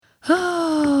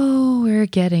we're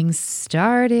getting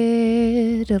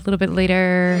started a little bit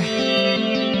later.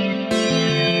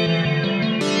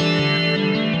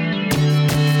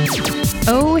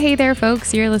 Oh, hey there,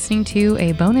 folks. You're listening to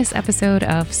a bonus episode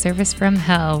of Service from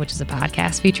Hell, which is a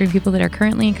podcast featuring people that are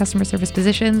currently in customer service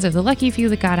positions, or the lucky few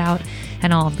that got out,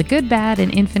 and all of the good, bad,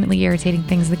 and infinitely irritating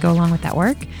things that go along with that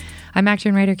work. I'm actor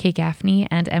and writer Kate Gaffney,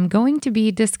 and am going to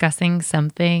be discussing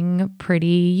something pretty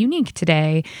unique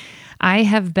today. I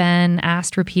have been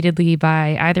asked repeatedly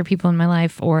by either people in my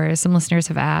life or some listeners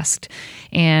have asked,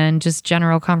 and just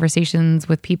general conversations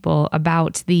with people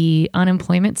about the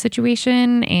unemployment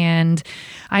situation. And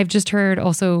I've just heard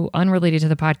also, unrelated to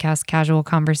the podcast, casual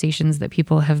conversations that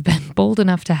people have been bold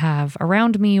enough to have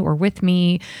around me or with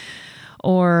me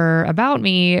or about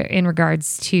me in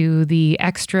regards to the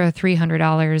extra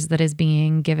 $300 that is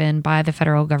being given by the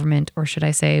federal government, or should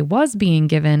I say was being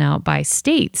given out by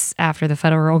states after the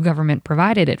federal government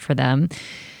provided it for them,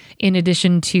 in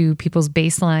addition to people's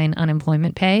baseline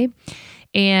unemployment pay.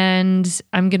 And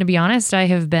I'm going to be honest, I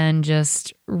have been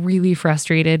just really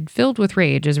frustrated, filled with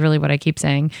rage is really what I keep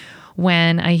saying,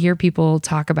 when I hear people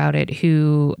talk about it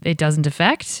who it doesn't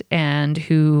affect and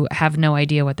who have no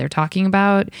idea what they're talking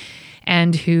about,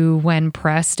 and who, when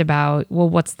pressed about, well,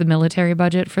 what's the military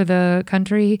budget for the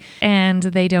country? And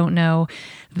they don't know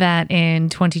that in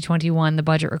 2021, the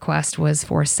budget request was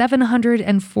for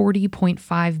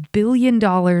 $740.5 billion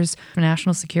for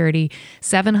national security,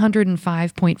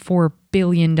 $705.4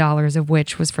 billion of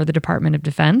which was for the Department of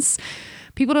Defense.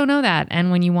 People don't know that. And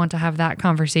when you want to have that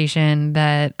conversation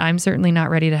that I'm certainly not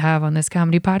ready to have on this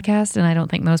comedy podcast, and I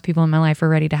don't think most people in my life are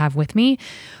ready to have with me,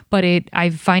 but I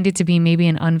find it to be maybe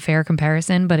an unfair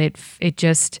comparison, but it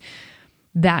just,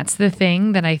 that's the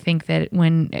thing that I think that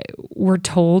when we're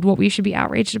told what we should be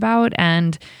outraged about,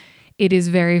 and it is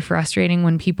very frustrating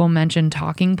when people mention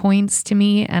talking points to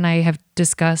me, and I have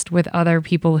discussed with other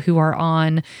people who are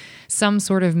on some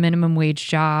sort of minimum wage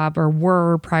job or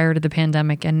were prior to the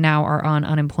pandemic and now are on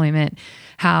unemployment,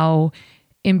 how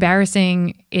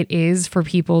embarrassing it is for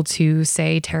people to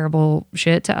say terrible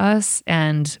shit to us.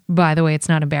 And by the way, it's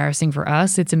not embarrassing for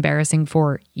us, it's embarrassing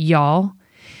for y'all.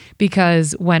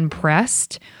 Because when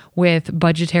pressed with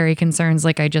budgetary concerns,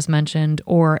 like I just mentioned,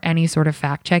 or any sort of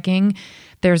fact checking,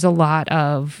 there's a lot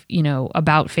of,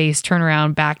 about face, turn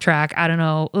around, backtrack, I don't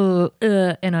know,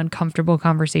 and uncomfortable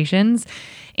conversations.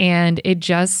 And it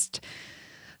just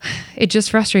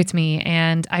frustrates me.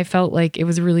 And I felt like it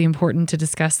was really important to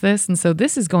discuss this. And so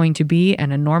this is going to be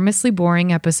an enormously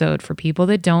boring episode for people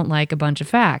that don't like a bunch of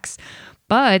facts.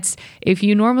 But if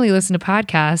you normally listen to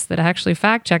podcasts that actually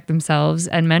fact check themselves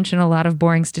and mention a lot of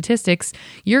boring statistics,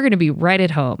 you're going to be right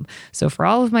at home. So for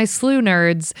all of my slew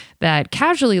nerds that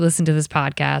casually listen to this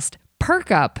podcast,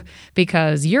 perk up,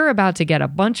 because you're about to get a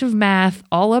bunch of math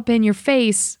all up in your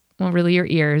face, well, really your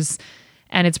ears,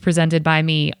 and it's presented by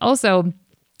me. Also,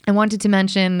 I wanted to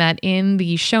mention that in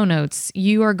the show notes,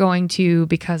 you are going to,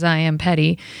 because I am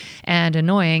petty and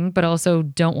annoying, but also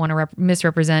don't want to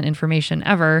misrepresent information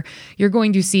ever, you're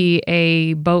going to see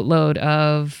a boatload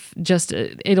of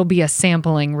it'll be a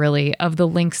sampling really of the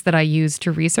links that I used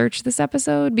to research this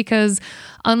episode, because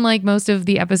unlike most of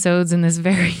the episodes in this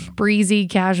very breezy,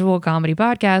 casual comedy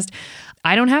podcast,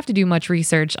 I don't have to do much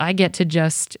research. I get to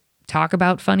just talk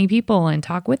about funny people and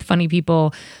talk with funny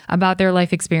people about their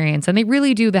life experience. And they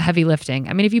really do the heavy lifting.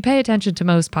 I mean, if you pay attention to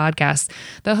most podcasts,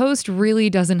 the host really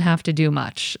doesn't have to do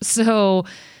much. So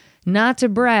not to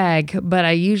brag, but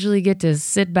I usually get to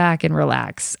sit back and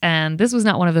relax. And this was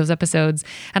not one of those episodes.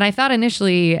 And I thought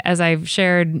initially, as I've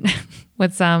shared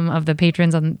with some of the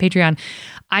patrons on Patreon,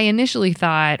 I initially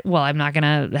thought, well, I'm not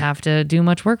going to have to do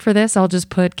much work for this. I'll just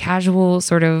put casual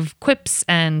sort of quips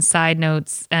and side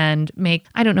notes and make,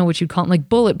 I don't know what you'd call them, like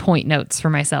bullet point notes for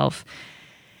myself.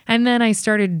 And then I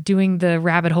started doing the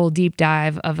rabbit hole deep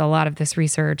dive of a lot of this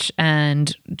research,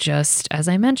 and just, as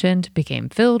I mentioned, became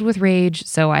filled with rage.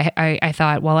 So I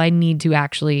thought, well, I need to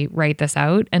actually write this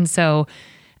out. And so,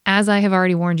 as I have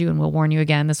already warned you and will warn you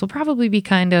again, this will probably be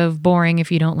kind of boring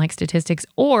if you don't like statistics,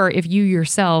 or if you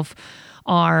yourself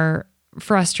are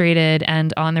frustrated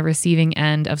and on the receiving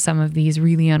end of some of these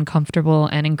really uncomfortable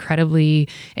and incredibly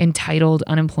entitled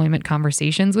unemployment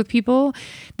conversations with people.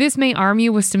 This may arm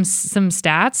you with some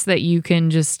stats that you can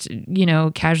just,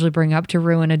 casually bring up to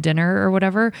ruin a dinner or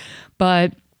whatever.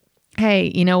 But hey,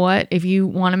 you know what? If you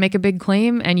want to make a big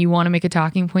claim and you want to make a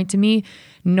talking point to me,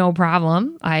 no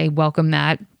problem. I welcome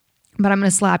that. But I'm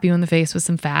going to slap you in the face with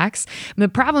some facts. And the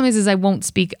problem is I won't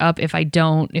speak up if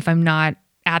I'm not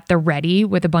at the ready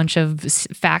with a bunch of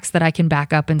facts that I can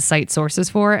back up and cite sources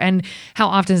for. And how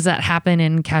often does that happen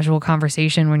in casual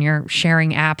conversation when you're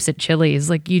sharing apps at Chili's?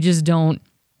 Like, you just don't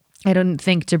I didn't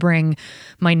think to bring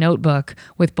my notebook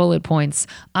with bullet points.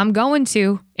 I'm going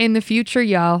to in the future,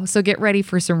 y'all. So get ready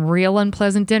for some real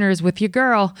unpleasant dinners with your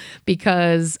girl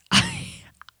because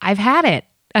I've had it.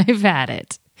 I've had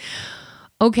it.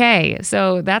 Okay,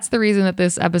 so that's the reason that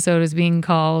this episode is being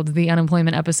called the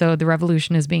unemployment episode. The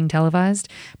revolution is being televised.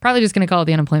 Probably just going to call it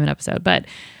the unemployment episode, but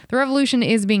the revolution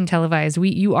is being televised.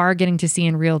 You are getting to see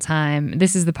in real time.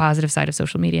 This is the positive side of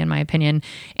social media, in my opinion,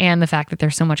 and the fact that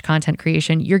there's so much content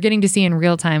creation. You're getting to see in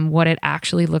real time what it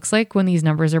actually looks like when these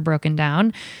numbers are broken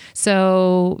down.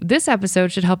 So this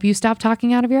episode should help you stop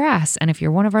talking out of your ass. And if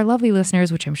you're one of our lovely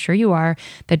listeners, which I'm sure you are,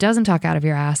 that doesn't talk out of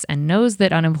your ass and knows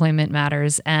that unemployment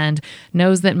matters and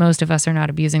knows that most of us are not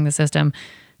abusing the system,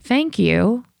 thank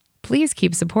you. Please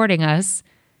keep supporting us.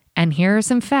 And here are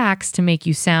some facts to make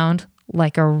you sound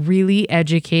like a really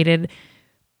educated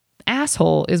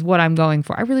asshole is what I'm going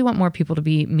for. I really want more people to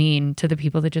be mean to the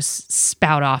people that just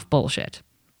spout off bullshit.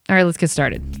 All right, let's get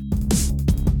started.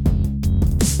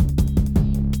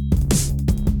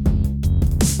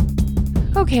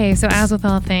 Okay, so as with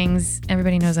all things,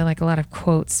 everybody knows I like a lot of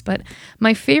quotes, but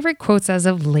my favorite quotes as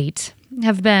of late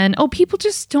have been, people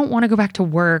just don't want to go back to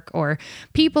work, or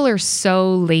people are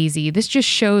so lazy. This just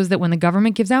shows that when the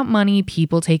government gives out money,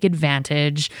 people take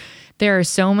advantage. There are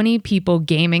so many people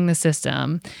gaming the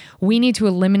system. We need to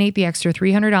eliminate the extra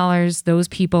 $300 those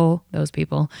people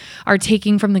are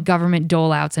taking from the government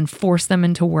dole-outs and force them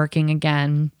into working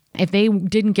again. If they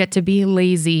didn't get to be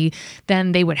lazy,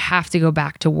 then they would have to go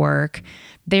back to work.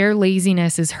 Their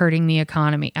laziness is hurting the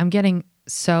economy. I'm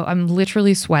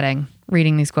literally sweating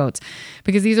reading these quotes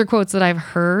because these are quotes that I've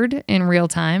heard in real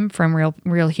time from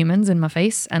real humans in my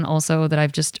face, and also that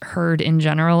I've just heard in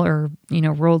general or,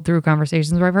 rolled through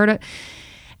conversations where I've heard it.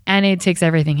 And it takes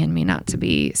everything in me not to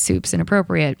be soups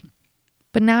inappropriate.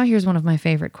 But now here's one of my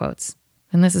favorite quotes.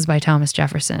 And this is by Thomas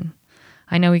Jefferson.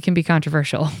 I know he can be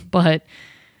controversial, but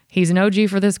he's an OG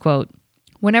for this quote.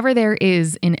 Whenever there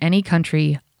is in any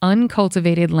country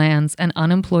uncultivated lands and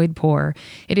unemployed poor,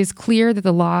 it is clear that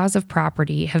the laws of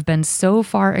property have been so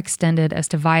far extended as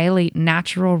to violate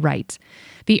natural right.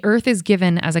 The earth is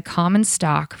given as a common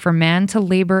stock for man to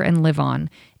labor and live on.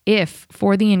 If,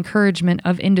 for the encouragement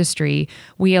of industry,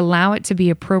 we allow it to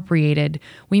be appropriated,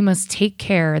 we must take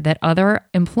care that other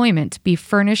employment be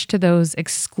furnished to those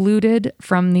excluded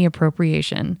from the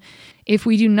appropriation. If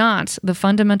we do not, the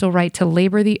fundamental right to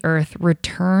labor the earth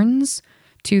returns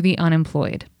to the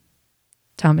unemployed.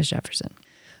 Thomas Jefferson.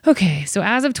 Okay, so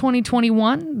as of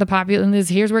 2021,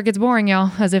 here's where it gets boring,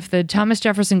 y'all. As if the Thomas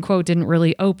Jefferson quote didn't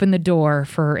really open the door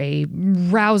for a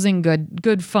rousing,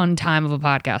 good, fun time of a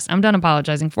podcast. I'm done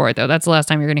apologizing for it, though. That's the last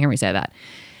time you're going to hear me say that.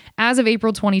 As of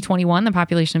April 2021, the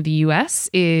population of the U.S.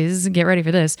 is, get ready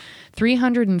for this,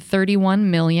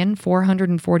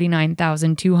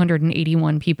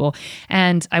 331,449,281 people.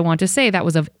 And I want to say that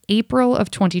was of April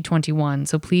of 2021.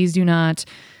 So please do not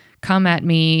come at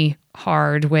me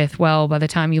hard with, by the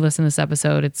time you listen to this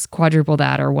episode, it's quadruple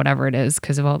that or whatever it is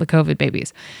because of all the COVID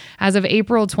babies. As of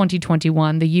April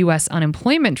 2021, the U.S.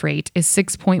 unemployment rate is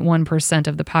 6.1%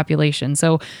 of the population.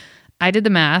 So I did the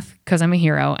math because I'm a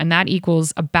hero, and that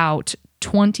equals about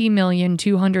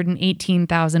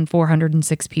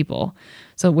 20,218,406 people.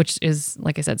 So which is,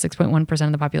 like I said, 6.1%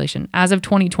 of the population. As of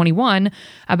 2021,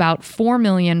 about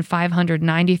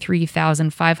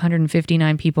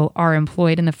 4,593,559 people are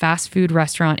employed in the fast food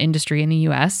restaurant industry in the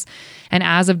US. And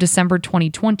as of December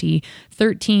 2020,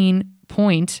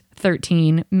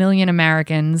 13.13 million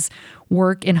Americans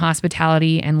work in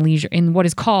hospitality and leisure, in what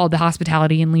is called the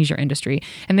hospitality and leisure industry.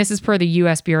 And this is per the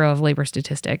US Bureau of Labor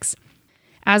Statistics.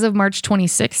 As of March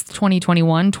 26th,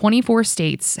 2021, 24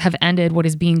 states have ended what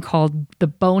is being called the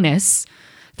bonus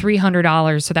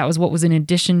 $300. So that was what was in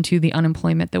addition to the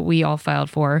unemployment that we all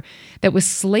filed for, that was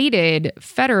slated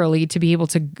federally to be able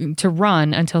to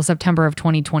run until September of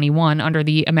 2021 under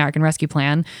the American Rescue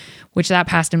Plan, which that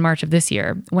passed in March of this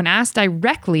year. When asked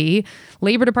directly,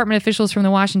 Labor Department officials from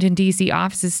the Washington, D.C.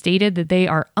 offices stated that they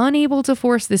are unable to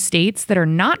force the states that are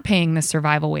not paying the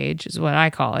survival wage, is what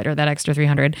I call it, or that extra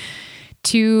 $300,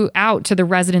 out to the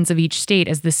residents of each state,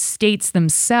 as the states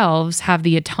themselves have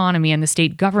the autonomy and the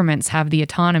state governments have the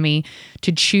autonomy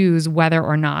to choose whether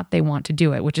or not they want to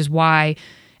do it, which is why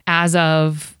as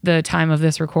of the time of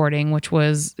this recording, which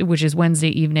is Wednesday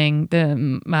evening, the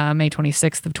May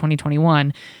 26th of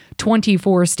 2021,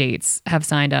 24 states have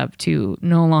signed up to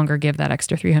no longer give that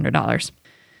extra $300.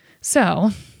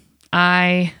 So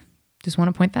I just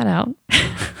want to point that out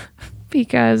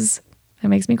because it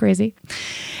makes me crazy.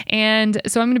 And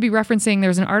so I'm going to be referencing,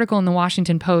 there's an article in the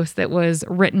Washington Post that was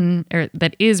written, or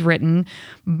that is written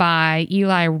by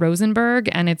Eli Rosenberg.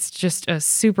 And it's just a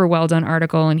super well done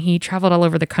article. And he traveled all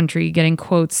over the country getting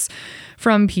quotes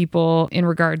from people in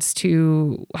regards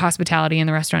to hospitality in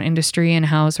the restaurant industry and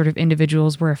how sort of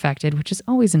individuals were affected, which is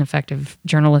always an effective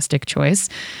journalistic choice.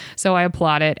 So I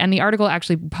applaud it. And the article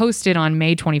actually posted on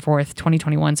May 24th,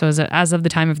 2021. So as of the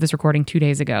time of this recording, 2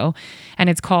 days ago. And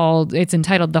it's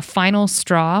entitled "The Final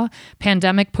Straw: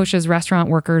 Pandemic Pushes Restaurant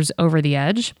Workers Over the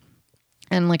Edge."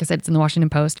 And like I said, it's in the Washington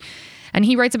Post. And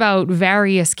he writes about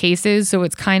various cases, so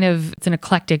it's an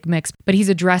eclectic mix, but he's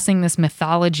addressing this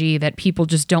mythology that people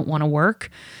just don't want to work.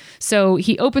 So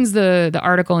he opens the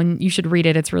article, and you should read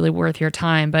it. It's really worth your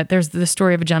time. But there's the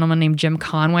story of a gentleman named Jim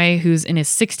Conway, who's in his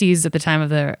 60s at the time of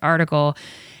the article.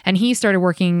 And he started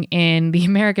working in the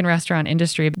American restaurant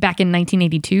industry back in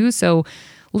 1982. So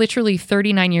literally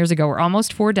 39 years ago, or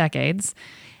almost 4 decades.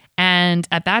 And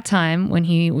at that time, when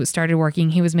he started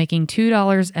working, he was making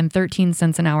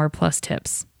 $2.13 an hour plus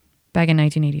tips back in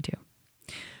 1982.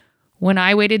 When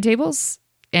I waited tables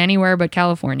anywhere but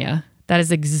California, that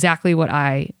is exactly what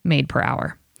I made per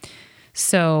hour.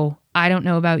 So I don't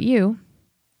know about you,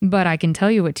 but I can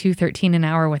tell you what $2.13 an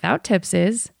hour without tips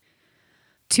is.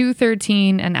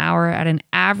 $2.13 an hour at an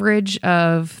average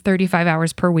of 35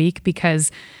 hours per week,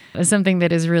 because something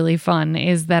that is really fun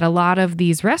is that a lot of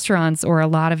these restaurants or a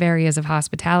lot of areas of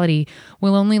hospitality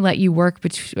will only let you work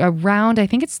around, I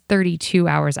think it's 32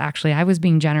 hours actually. I was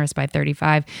being generous by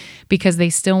 35 because they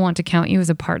still want to count you as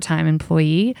a part-time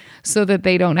employee so that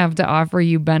they don't have to offer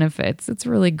you benefits. It's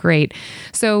really great.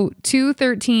 So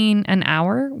 $2.13 an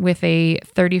hour with a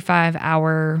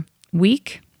 35-hour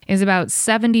week is about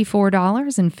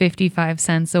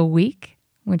 $74.55 a week,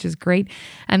 which is great.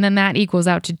 And then that equals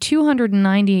out to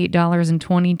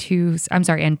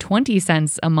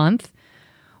 $298.20 a month,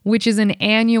 which is an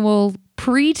annual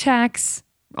pre-tax.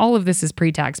 All of this is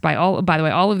pre-tax. By the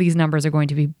way, all of these numbers are going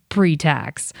to be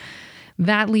pre-tax.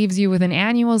 That leaves you with an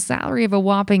annual salary of a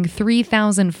whopping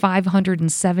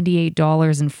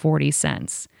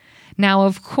 $3,578.40. Now,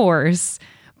 of course,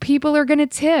 people are going to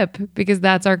tip because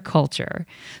that's our culture.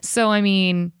 So, I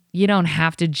mean, you don't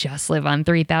have to just live on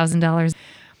 $3,000.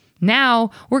 Now,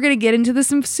 we're going to get into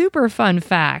some super fun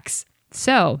facts.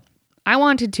 So, I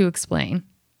wanted to explain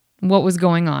what was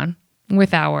going on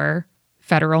with our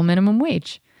federal minimum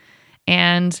wage.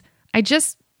 And I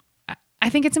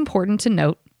think it's important to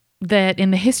note that in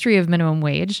the history of minimum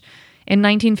wage, in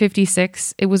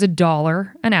 1956, it was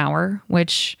 $1 an hour,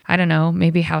 which, I don't know,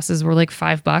 maybe houses were like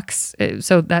 $5.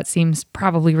 So that seems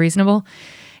probably reasonable.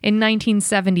 In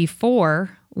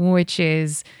 1974, which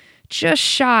is just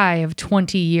shy of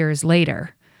 20 years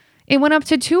later, it went up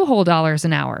to $2 whole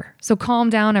an hour. So calm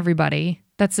down, everybody.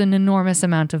 That's an enormous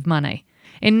amount of money.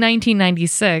 In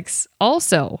 1996,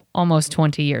 also almost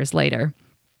 20 years later,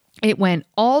 it went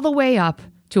all the way up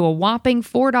to a whopping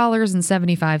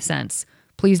 $4.75.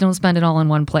 Please don't spend it all in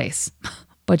one place,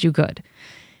 but you could.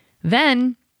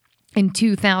 Then in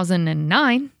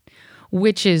 2009,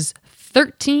 which is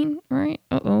 13, right?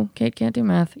 Kate can't do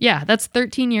math. Yeah, that's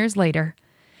 13 years later.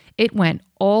 It went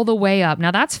all the way up.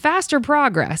 Now that's faster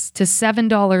progress to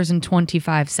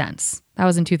 $7.25. That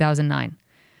was in 2009.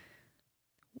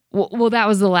 Well, that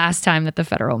was the last time that the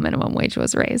federal minimum wage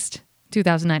was raised.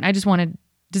 2009.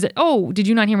 Did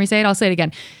you not hear me say it? I'll say it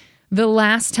again. The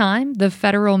last time the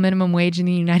federal minimum wage in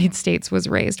the United States was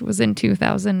raised was in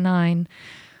 2009,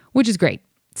 which is great.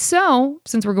 So,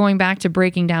 since we're going back to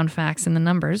breaking down facts and the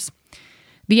numbers,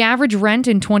 the average rent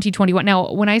in 2021.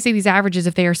 Now, when I say these averages,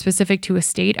 if they are specific to a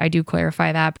state, I do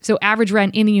clarify that. So, average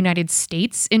rent in the United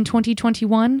States in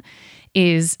 2021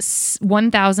 is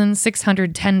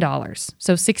 $1,610.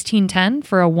 So, $1,610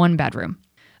 for a 1-bedroom.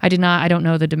 I don't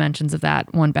know the dimensions of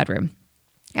that 1-bedroom.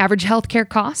 Average healthcare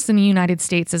costs in the United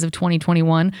States as of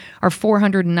 2021 are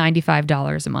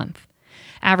 $495 a month.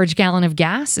 Average gallon of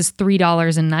gas is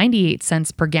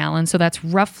 $3.98 per gallon. So that's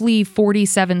roughly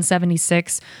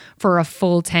 $47.76 for a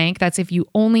full tank. That's if you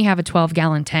only have a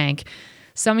 12-gallon tank.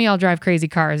 Some of y'all drive crazy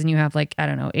cars and you have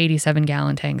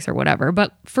 87-gallon tanks or whatever.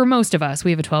 But for most of us,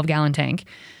 we have a 12-gallon tank.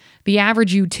 The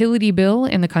average utility bill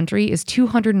in the country is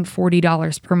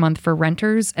 $240 per month for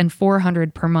renters and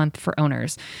 $400 per month for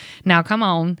owners. Now, come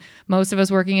on. Most of us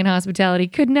working in hospitality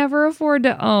could never afford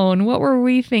to own. What were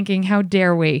we thinking? How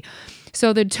dare we?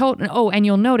 So the total, and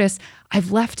you'll notice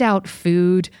I've left out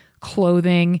food,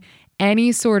 clothing,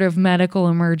 any sort of medical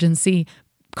emergency,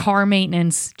 car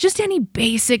maintenance, just any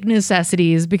basic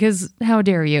necessities, because how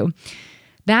dare you?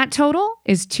 That total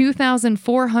is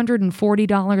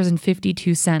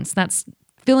 $2,440.52. That's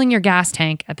filling your gas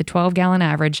tank at the 12-gallon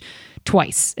average,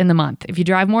 twice in the month. If you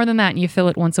drive more than that and you fill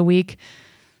it once a week,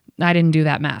 I didn't do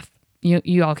that math.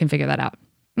 You all can figure that out.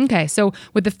 Okay, so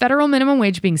with the federal minimum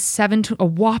wage being a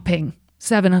whopping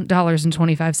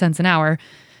 $7.25 an hour,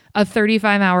 a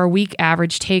 35-hour week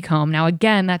average take home. Now,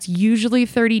 again, that's usually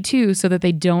 32 so that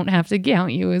they don't have to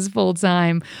count you as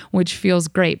full-time, which feels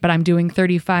great. But I'm doing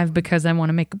 35 because I want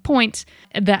to make a point.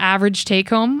 The average take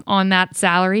home on that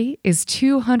salary is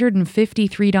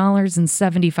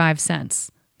 $253.75.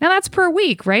 Now, that's per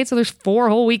week, right? So there's 4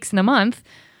 whole weeks in a month.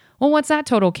 Well, what's that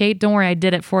total, Kate? Don't worry, I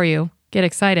did it for you. Get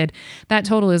excited. That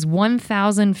total is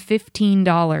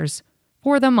 $1,015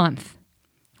 for the month.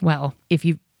 Well, if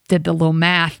you did the little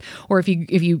math, or if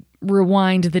you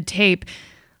rewind the tape,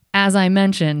 as I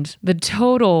mentioned, the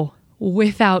total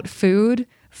without food,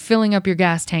 filling up your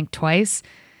gas tank twice,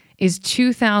 is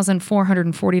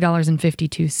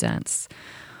 $2,440.52.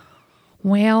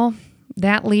 Well,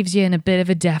 that leaves you in a bit of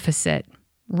a deficit,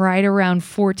 right around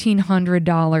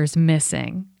 $1,400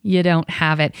 missing. You don't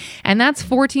have it. And that's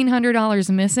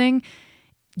 $1,400 missing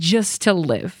just to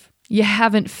live. You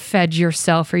haven't fed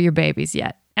yourself or your babies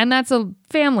yet. And that's a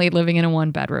family living in a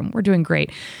 1-bedroom. We're doing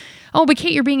great. Oh, but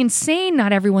Kate, you're being insane.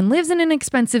 Not everyone lives in an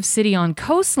expensive city on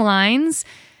coastlines.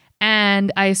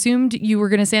 And I assumed you were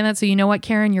going to say that. So you know what,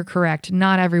 Karen? You're correct.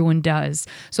 Not everyone does.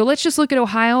 So let's just look at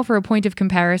Ohio for a point of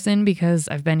comparison, because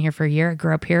I've been here for a year. I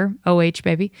grew up here. OH,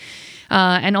 baby.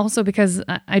 And also because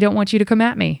I don't want you to come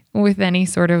at me with any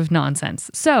sort of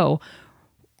nonsense. So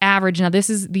average. Now,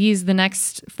 the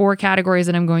next 4 categories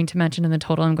that I'm going to mention in the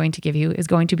total I'm going to give you is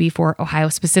going to be for Ohio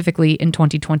specifically in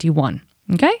 2021.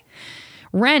 Okay?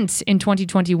 Rent in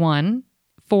 2021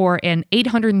 for an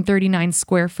 839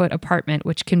 square foot apartment,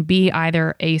 which can be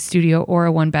either a studio or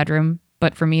a 1-bedroom,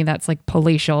 but for me, that's like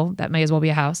palatial. That may as well be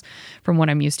a house from what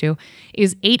I'm used to,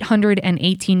 is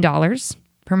 $818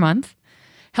 per month.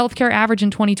 Healthcare average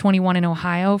in 2021 in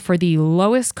Ohio for the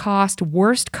lowest cost,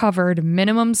 worst covered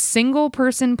minimum single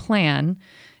person plan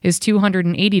is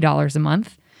 $280 a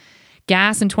month.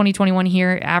 Gas in 2021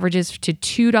 here averages to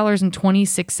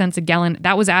 $2.26 a gallon.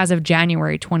 That was as of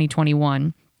January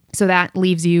 2021. So that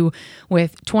leaves you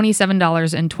with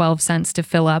 $27.12 to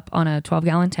fill up on a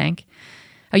 12-gallon tank.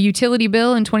 A utility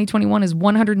bill in 2021 is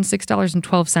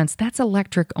 $106.12. That's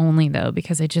electric only, though,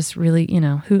 because it just really,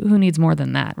 who needs more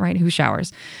than that, right? Who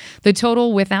showers? The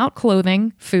total without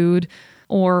clothing, food,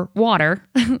 or water,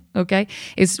 okay,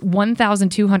 is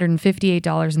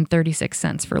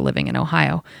 $1,258.36 for living in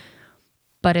Ohio.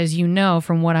 But as you know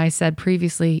from what I said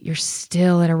previously, you're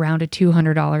still at around a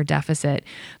 $200 deficit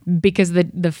because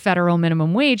the federal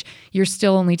minimum wage, you're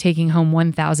still only taking home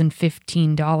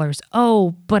 $1,015.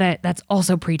 Oh, but that's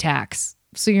also pre-tax.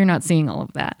 So you're not seeing all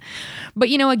of that. But,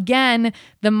 again,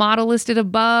 the model listed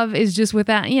above is just with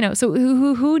that, so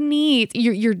who needs,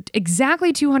 you're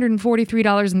exactly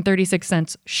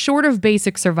 $243.36 short of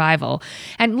basic survival.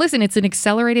 And listen, it's an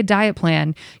accelerated diet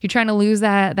plan. You're trying to lose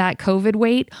that COVID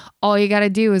weight. All you got to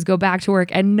do is go back to work.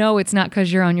 And no, it's not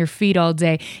because you're on your feet all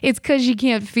day. It's because you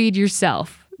can't feed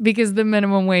yourself because the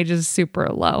minimum wage is super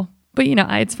low. But,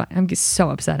 it's fine. I'm just so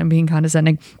upset. I'm being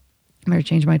condescending. I'm going to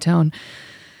change my tone.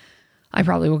 I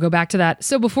probably will go back to that.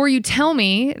 So before you tell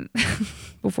me,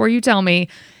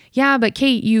 yeah, but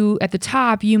Kate, at the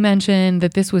top, you mentioned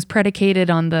that this was predicated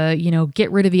on the,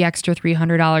 get rid of the extra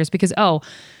 $300 because, I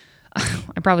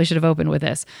probably should have opened with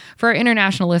this. For our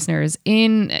international listeners,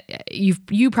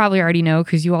 you probably already know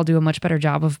because you all do a much better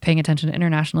job of paying attention to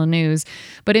international news.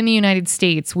 But in the United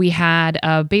States, we had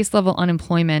base level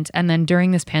unemployment. And then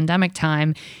during this pandemic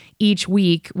time, each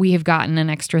week we have gotten an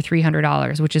extra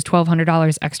 $300, which is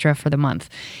 $1,200 extra for the month.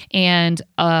 And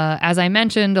as I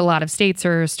mentioned, a lot of states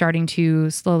are starting to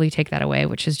slowly take that away,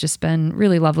 which has just been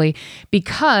really lovely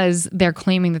because they're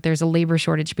claiming that there's a labor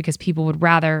shortage because people would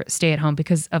rather stay at home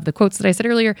because of the quotes that I said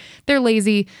earlier. They're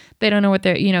lazy. They don't know what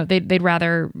they'd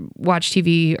rather watch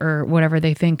TV or whatever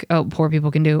they think, poor people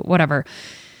can do, whatever.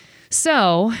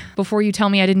 So before you tell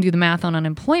me I didn't do the math on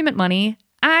unemployment money,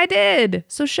 I did.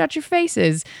 So shut your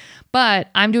faces. But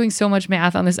I'm doing so much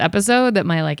math on this episode that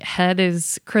my head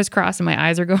is crisscross and my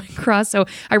eyes are going cross. So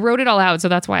I wrote it all out. So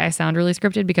that's why I sound really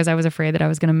scripted because I was afraid that I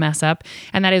was going to mess up.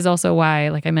 And that is also why,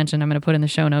 like I mentioned, I'm going to put in the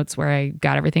show notes where I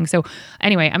got everything. So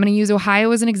anyway, I'm going to use Ohio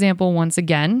as an example once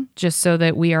again, just so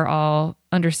that we are all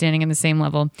understanding in the same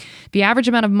level. The average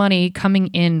amount of money coming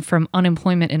in from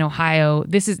unemployment in Ohio,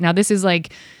 this is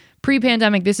like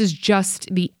pre-pandemic, this is just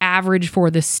the average for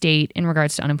the state in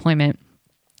regards to unemployment,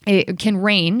 It can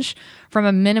range from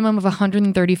a minimum of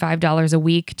 $135 a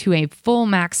week to a full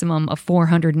maximum of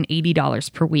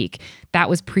 $480 per week. That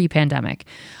was pre-pandemic.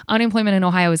 Unemployment in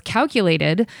Ohio is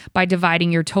calculated by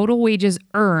dividing your total wages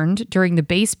earned during the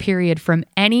base period from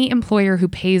any employer who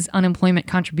pays unemployment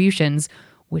contributions,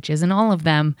 which isn't all of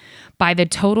them, by the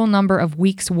total number of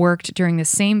weeks worked during the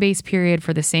same base period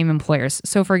for the same employers.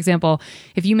 So for example,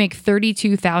 if you make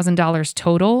 $32,000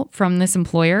 total from this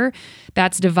employer,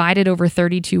 that's divided over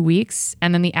 32 weeks,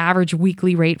 and then the average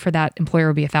weekly rate for that employer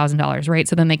would be $1,000, right?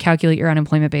 So then they calculate your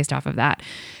unemployment based off of that.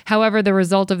 However, the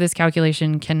result of this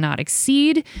calculation cannot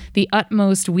exceed the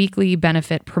utmost weekly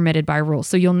benefit permitted by rule.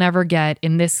 So you'll never get,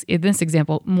 in this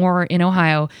example, more in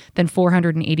Ohio than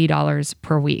 $480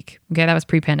 per week. Okay, that was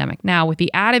pre-pandemic. Now, with the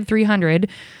added $300,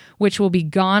 which will be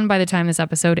gone by the time this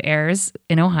episode airs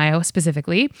in Ohio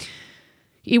specifically,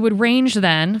 it would range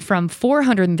then from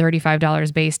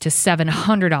 $435 base to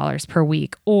 $700 per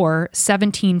week, or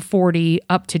 $1,740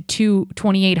 up to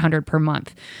 $2,800 per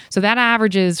month. So that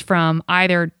averages from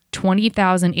either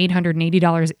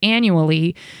 $20,880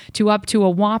 annually to up to a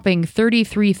whopping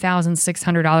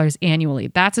 $33,600 annually.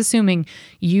 That's assuming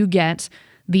you get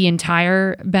the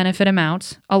entire benefit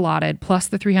amount allotted plus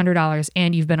the $300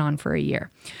 and you've been on for a year.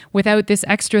 Without this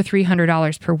extra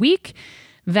 $300 per week,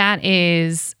 that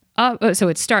is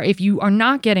if you are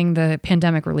not getting the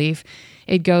pandemic relief,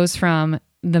 it goes from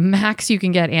the max you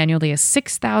can get annually is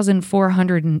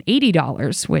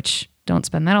 $6,480, which don't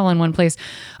spend that all in one place,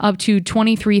 up to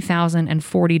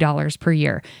 $23,040 per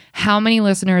year. How many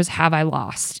listeners have I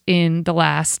lost in the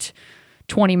last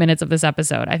 20 minutes of this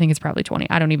episode? I think it's probably 20.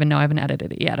 I don't even know. I haven't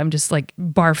edited it yet. I'm just like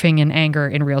barfing in anger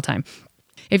in real time.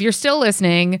 If you're still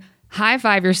listening, high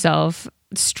five yourself,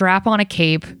 strap on a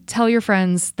cape, tell your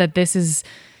friends that this is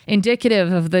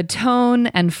indicative of the tone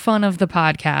and fun of the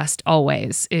podcast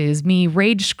always, is me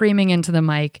rage screaming into the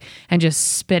mic and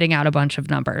just spitting out a bunch of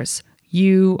numbers.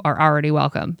 You are already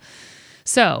welcome.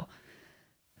 So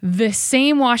the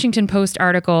same Washington Post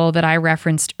article that I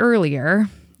referenced earlier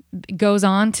goes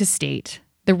on to state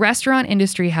the restaurant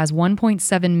industry has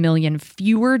 1.7 million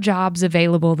fewer jobs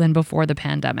available than before the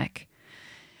pandemic.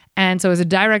 And so as a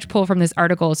direct pull from this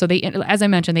article, so they, as I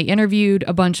mentioned, they interviewed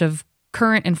a bunch of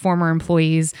current and former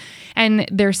employees, and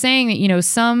they're saying that, you know,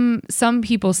 some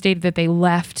people stated that they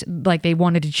left, like they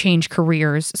wanted to change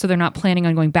careers, so they're not planning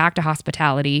on going back to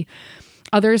hospitality.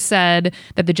 Others said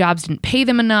that the jobs didn't pay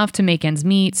them enough to make ends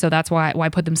meet, so that's why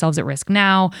put themselves at risk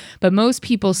now. But most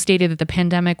people stated that the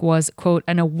pandemic was, quote,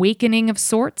 an awakening of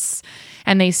sorts.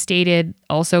 And they stated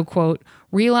also, quote,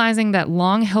 realizing that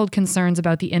long-held concerns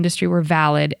about the industry were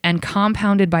valid and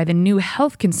compounded by the new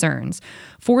health concerns.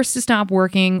 Forced to stop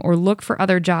working or look for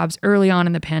other jobs early on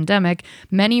in the pandemic,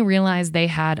 many realized they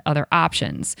had other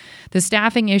options. The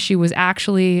staffing issue was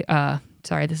actually,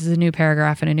 this is a new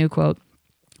paragraph and a new quote.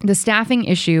 The staffing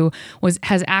issue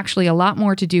has actually a lot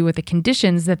more to do with the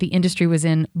conditions that the industry was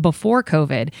in before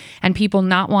COVID and people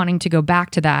not wanting to go back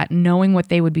to that, knowing what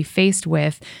they would be faced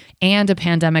with and a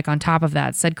pandemic on top of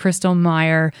that, said Crystal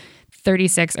Meyer,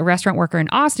 36, a restaurant worker in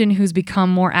Austin who's become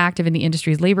more active in the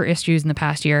industry's labor issues in the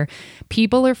past year.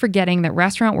 People are forgetting that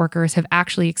restaurant workers have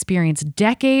actually experienced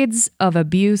decades of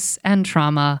abuse and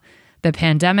trauma. The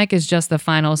pandemic is just the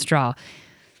final straw.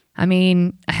 I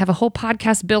mean, I have a whole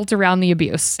podcast built around the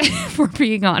abuse, if we're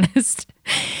being honest.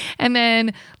 And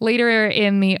then later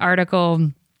in the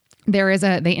article,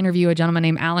 they interview a gentleman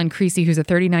named Alan Creasy, who's a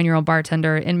 39-year-old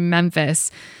bartender in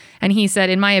Memphis. And he said,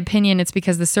 in my opinion, it's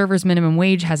because the server's minimum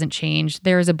wage hasn't changed.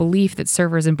 There is a belief that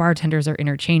servers and bartenders are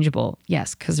interchangeable.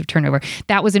 Yes, because of turnover.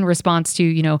 That was in response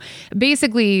to,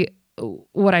 basically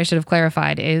what I should have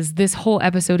clarified is this whole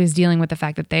episode is dealing with the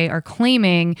fact that they are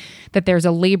claiming that there's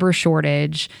a labor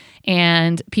shortage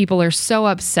and people are so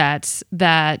upset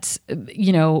that,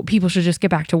 people should just get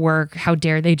back to work. How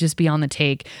dare they just be on the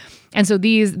take? And so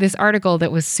this article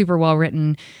that was super well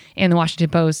written in the Washington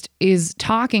Post is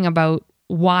talking about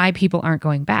why people aren't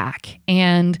going back.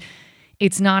 And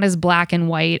it's not as black and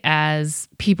white as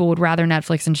people would rather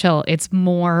Netflix and chill. It's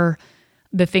more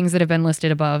the things that have been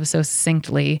listed above so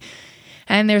succinctly.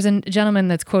 And there's a gentleman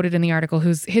that's quoted in the article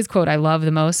whose his quote I love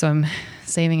the most, so I'm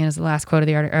saving it as the last quote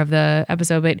of the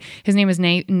episode, but his name is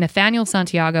Nathaniel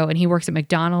Santiago, and he works at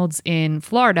McDonald's in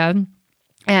Florida.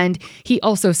 And he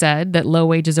also said that low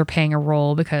wages are playing a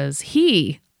role because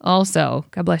he also,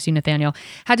 God bless you, Nathaniel,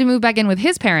 had to move back in with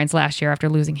his parents last year after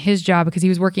losing his job because he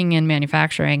was working in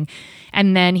manufacturing.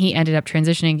 And then he ended up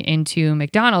transitioning into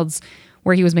McDonald's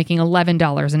where he was making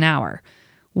 $11 an hour,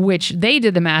 which they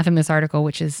did the math in this article,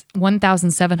 which is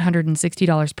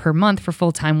 $1,760 per month for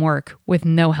full-time work with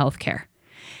no health care.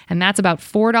 And that's about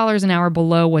 $4 an hour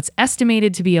below what's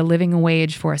estimated to be a living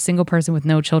wage for a single person with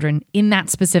no children in that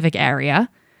specific area.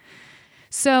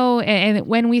 So, and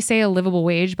when we say a livable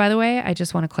wage, by the way, I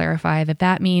just want to clarify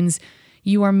that means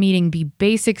you are meeting the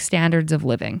basic standards of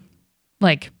living.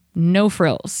 Like no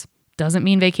frills. Doesn't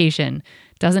mean vacation.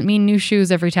 Doesn't mean new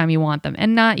shoes every time you want them.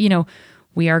 And not,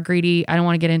 we are greedy. I don't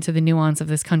want to get into the nuance of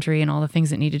this country and all the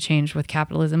things that need to change with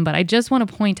capitalism, but I just want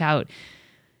to point out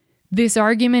this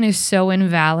argument is so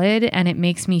invalid and it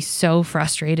makes me so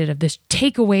frustrated of this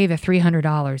take away the $300.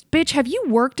 Bitch, have you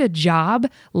worked a job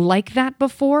like that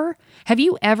before? Have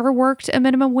you ever worked a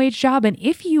minimum wage job? And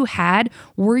if you had,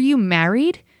 were you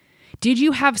married? Did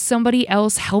you have somebody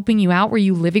else helping you out? Were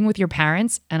you living with your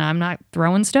parents? And I'm not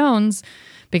throwing stones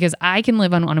because I can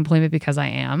live on unemployment because I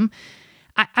am.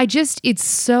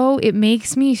 It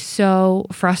makes me so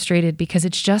frustrated because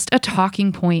it's just a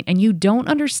talking point and you don't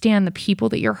understand the people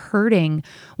that you're hurting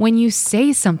when you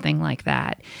say something like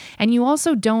that. And you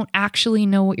also don't actually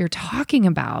know what you're talking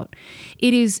about.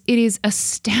 It is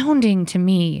astounding to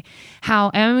me how,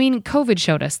 COVID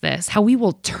showed us this, how we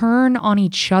will turn on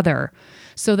each other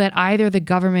so that either the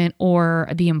government or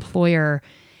the employer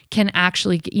can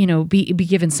actually, be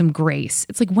given some grace.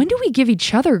 It's like, when do we give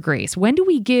each other grace? When do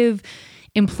we give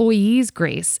employees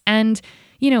grace? And,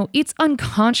 it's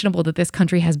unconscionable that this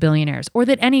country has billionaires or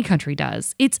that any country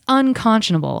does. It's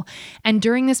unconscionable. And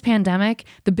during this pandemic,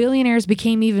 the billionaires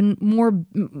became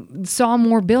saw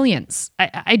more billions.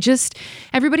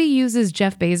 Everybody uses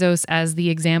Jeff Bezos as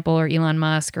the example, or Elon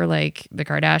Musk, or like the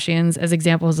Kardashians as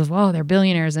examples of, they're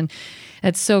billionaires. And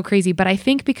that's so crazy. But I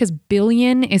think because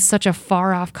billion is such a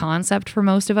far off concept for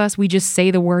most of us, we just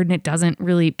say the word and it doesn't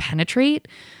really penetrate.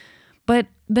 But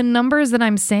the numbers that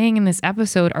I'm saying in this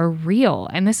episode are real.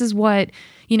 And this is what,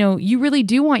 you really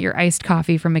do want your iced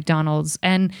coffee from McDonald's.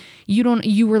 And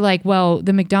you were like, well,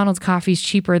 the McDonald's coffee is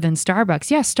cheaper than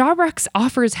Starbucks. Yeah, Starbucks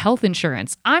offers health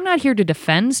insurance. I'm not here to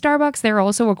defend Starbucks. They're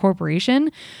also a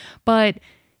corporation, but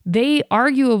they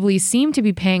arguably seem to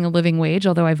be paying a living wage,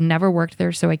 although I've never worked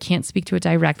there, so I can't speak to it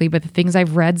directly, but the things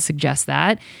I've read suggest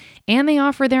that. And they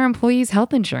offer their employees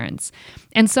health insurance.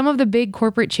 And some of the big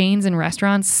corporate chains and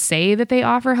restaurants say that they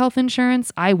offer health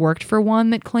insurance. I worked for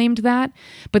one that claimed that,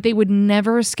 but they would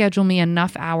never schedule me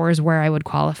enough hours where I would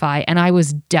qualify. And I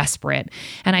was desperate.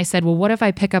 And I said, well, what if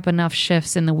I pick up enough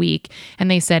shifts in the week? And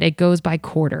they said it goes by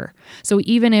quarter. So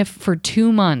even if for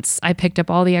 2 months I picked up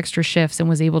all the extra shifts and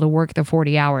was able to work the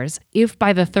 40 hours, if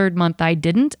by the third month I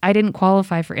didn't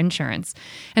qualify for insurance.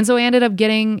 And so I ended up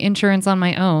getting insurance on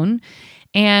my own.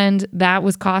 And that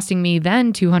was costing me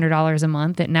then $200 a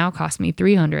month. It now costs me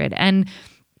 $300. And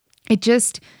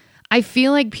I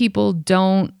feel like people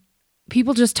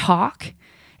just talk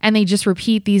and they just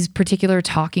repeat these particular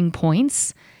talking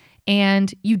points.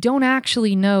 And you don't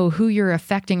actually know who you're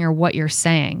affecting or what you're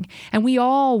saying. And we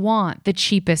all want the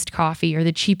cheapest coffee or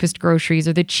the cheapest groceries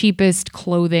or the cheapest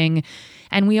clothing.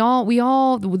 And we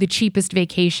all the cheapest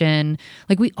vacation.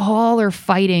 Like we all are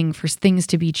fighting for things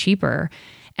to be cheaper.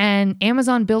 And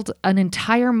Amazon built an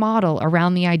entire model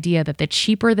around the idea that the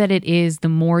cheaper that it is, the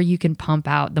more you can pump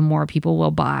out, the more people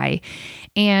will buy.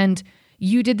 And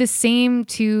you did the same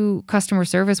to customer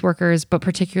service workers, but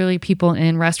particularly people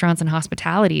in restaurants and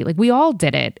hospitality. Like we all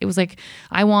did it. It was like,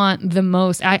 I want the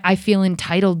most, I feel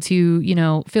entitled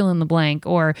to, fill in the blank,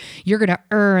 or you're going to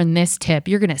earn this tip.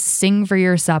 You're going to sing for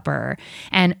your supper.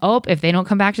 And if they don't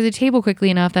come back to the table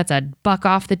quickly enough, that's a buck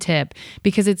off the tip,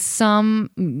 because it's some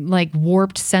like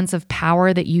warped sense of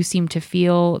power that you seem to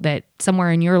feel that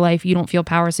somewhere in your life you don't feel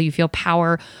power. So you feel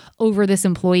power over this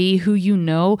employee who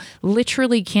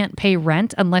literally can't pay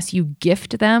rent unless you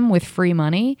gift them with free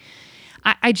money.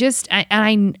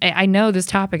 I know this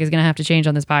topic is going to have to change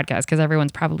on this podcast because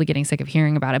everyone's probably getting sick of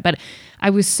hearing about it. But I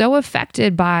was so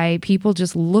affected by people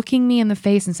just looking me in the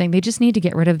face and saying they just need to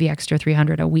get rid of the extra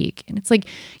 $300 a week. And it's like,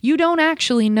 you don't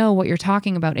actually know what you're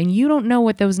talking about, and you don't know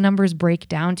what those numbers break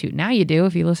down to. Now you do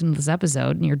if you listen to this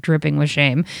episode and you're dripping with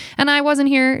shame. And I wasn't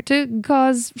here to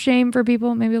cause shame for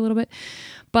people, maybe a little bit.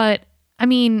 But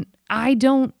I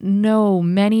don't know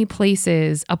many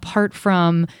places apart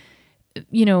from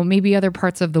maybe other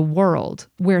parts of the world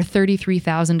where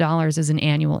 $33,000 is an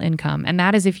annual income. And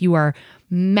that is if you are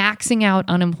maxing out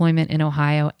unemployment in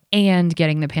Ohio and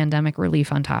getting the pandemic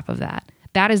relief on top of that.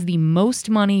 That is the most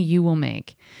money you will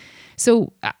make.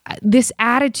 So this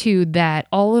attitude that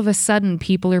all of a sudden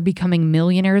people are becoming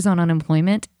millionaires on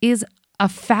unemployment is a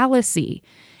fallacy.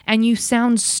 And you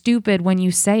sound stupid when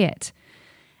you say it.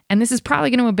 And this is probably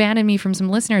going to abandon me from some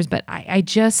listeners, but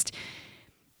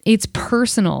It's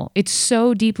personal. It's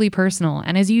so deeply personal.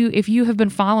 And if you have been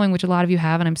following, which a lot of you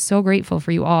have, and I'm so grateful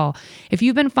for you all, if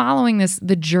you've been following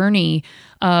the journey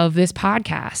of this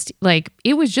podcast, like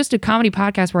it was just a comedy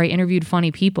podcast where I interviewed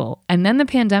funny people. And then the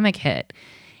pandemic hit.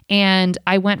 And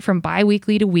I went from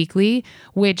bi-weekly to weekly,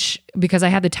 which because I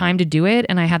had the time to do it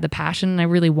and I had the passion and I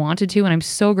really wanted to. And I'm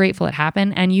so grateful it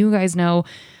happened. And you guys know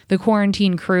the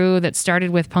quarantine crew that started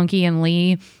with Punky and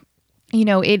Lee,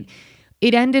 it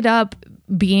ended up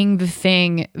being the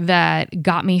thing that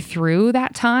got me through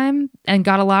that time and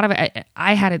got a lot of it.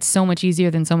 I had it so much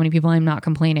easier than so many people. I'm not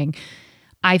complaining.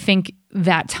 I think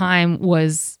that time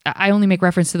I only make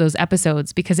reference to those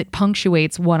episodes because it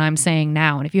punctuates what I'm saying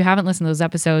now. And if you haven't listened to those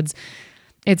episodes,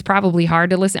 it's probably hard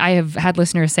to listen. I have had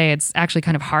listeners say it's actually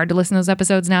kind of hard to listen to those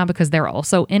episodes now because they're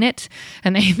also in it.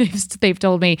 And they've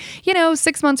told me,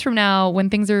 6 months from now, when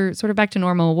things are sort of back to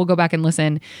normal, we'll go back and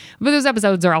listen. But those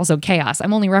episodes are also chaos.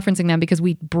 I'm only referencing them because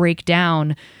we break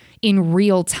down in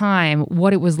real time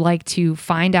what it was like to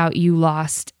find out you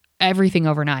lost everything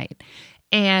overnight.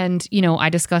 And, I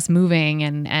discuss moving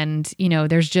and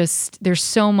there's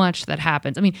so much that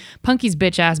happens. I mean, Punky's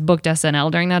bitch ass booked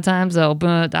SNL during that time, so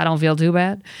I don't feel too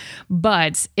bad.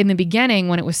 But in the beginning,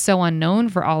 when it was so unknown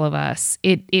for all of us,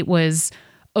 it was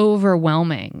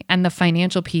overwhelming and the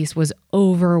financial piece was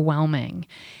overwhelming.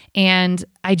 And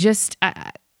I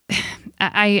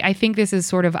think this is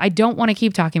sort of, I don't want to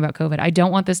keep talking about COVID. I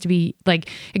don't want this to be like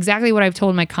exactly what I've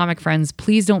told my comic friends.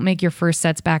 Please don't make your first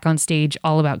sets back on stage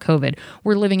all about COVID.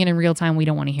 We're living it in real time. We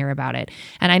don't want to hear about it.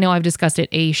 And I know I've discussed it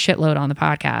a shitload on the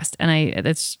podcast and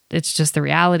it's just the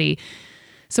reality.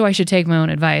 So I should take my own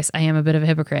advice. I am a bit of a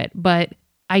hypocrite, but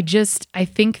I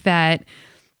think that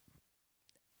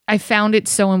I found it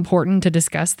so important to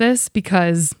discuss this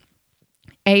because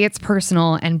A, it's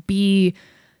personal, and B,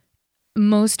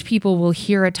 most people will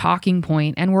hear a talking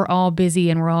point and we're all busy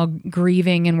and we're all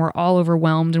grieving and we're all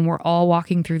overwhelmed and we're all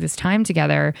walking through this time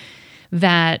together,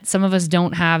 that some of us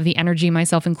don't have the energy,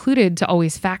 myself included, to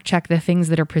always fact check the things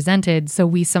that are presented. So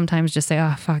we sometimes just say,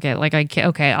 oh, fuck it. Like,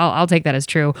 I'll take that as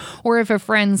true. Or if a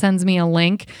friend sends me a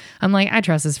link, I'm like, I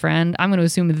trust this friend. I'm going to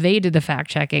assume they did the fact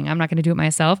checking. I'm not going to do it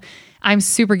myself. I'm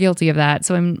super guilty of that.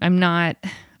 So I'm not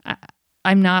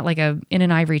like in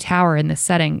an ivory tower in this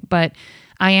setting, but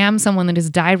I am someone that is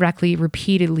directly,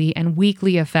 repeatedly, and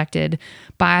weekly affected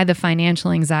by the financial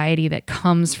anxiety that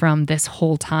comes from this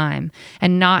whole time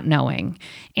and not knowing.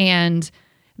 And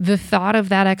the thought of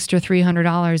that extra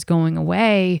 $300 going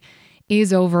away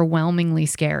is overwhelmingly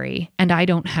scary. And I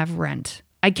don't have rent.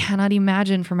 I cannot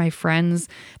imagine for my friends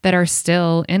that are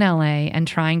still in LA and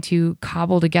trying to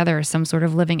cobble together some sort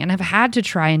of living and have had to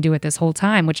try and do it this whole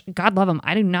time, which God love them.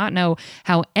 I do not know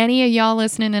how any of y'all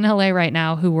listening in LA right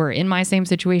now who were in my same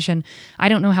situation, I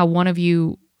don't know how one of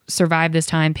you survived this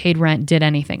time, paid rent, did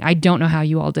anything. I don't know how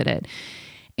you all did it.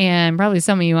 And probably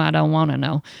some of you, I don't want to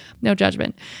know. No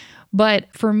judgment. But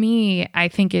for me, I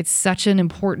think it's such an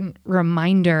important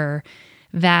reminder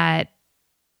that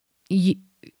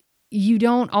you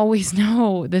don't always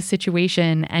know the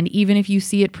situation. And even if you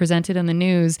see it presented in the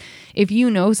news, if you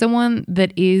know someone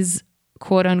that is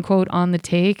quote unquote on the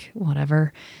take,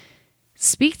 whatever,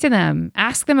 speak to them,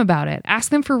 ask them about it,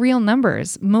 ask them for real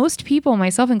numbers. Most people,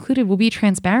 myself included, will be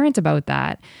transparent about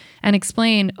that and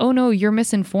explain, oh no, you're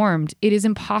misinformed. It is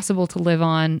impossible to live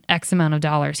on X amount of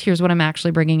dollars. Here's what I'm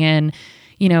actually bringing in.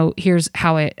 Here's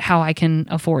how I can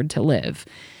afford to live.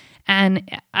 And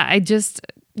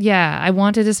I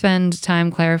wanted to spend time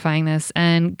clarifying this.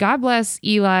 And God bless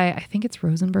Eli. I think it's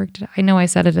Rosenberg. I know I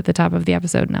said it at the top of the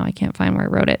episode. Now I can't find where I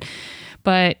wrote it.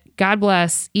 But God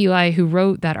bless Eli, who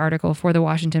wrote that article for the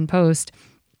Washington Post,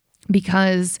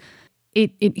 because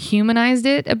it humanized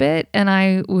it a bit. And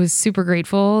I was super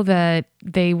grateful that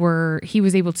he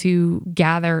was able to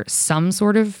gather some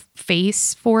sort of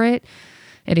face for it.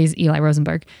 It is Eli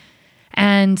Rosenberg.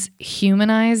 And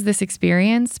humanize this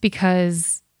experience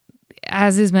because,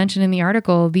 as is mentioned in the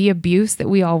article, the abuse that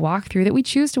we all walk through, that we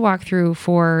choose to walk through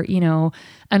for,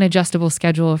 an adjustable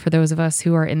schedule for those of us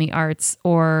who are in the arts,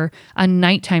 or a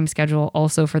nighttime schedule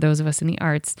also for those of us in the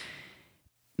arts,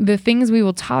 the things we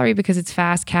will tolerate because it's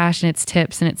fast cash and it's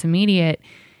tips and it's immediate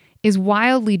is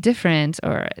wildly different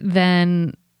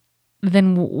than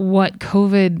what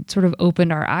COVID sort of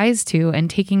opened our eyes to. And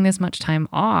taking this much time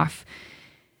off,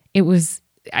 it was,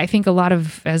 I think, a lot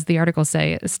of, as the article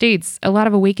states, a lot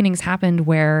of awakenings happened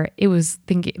where it was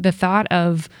the thought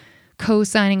of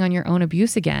co-signing on your own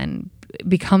abuse again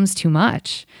becomes too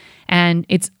much. And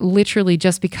it's literally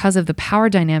just because of the power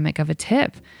dynamic of a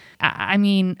tip. I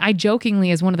mean, I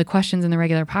jokingly, as one of the questions in the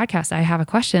regular podcast, I have a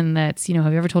question that's, have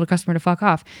you ever told a customer to fuck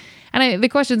off? And the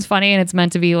question's funny and it's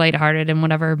meant to be lighthearted and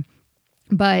whatever.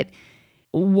 But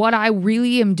what I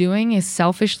really am doing is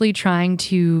selfishly trying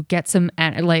to get some,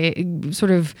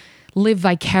 sort of live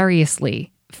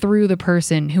vicariously through the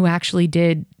person who actually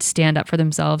did stand up for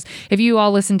themselves. If you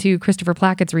all listen to Christopher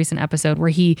Plackett's recent episode where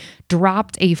he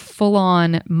dropped a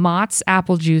full-on Mott's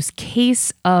apple juice,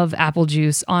 case of apple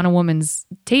juice on a woman's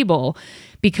table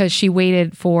because she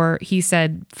waited for, he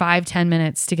said, 5-10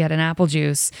 minutes to get an apple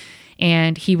juice,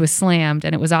 and he was slammed,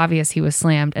 and it was obvious he was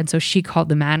slammed. And so she called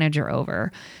the manager over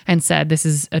and said, this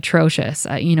is atrocious.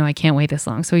 I can't wait this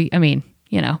long. So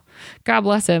God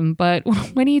bless him. But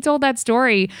when he told that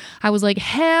story, I was like,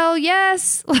 hell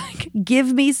yes,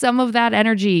 give me some of that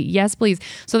energy. Yes, please.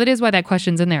 So that is why that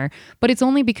question's in there. But it's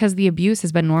only because the abuse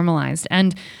has been normalized.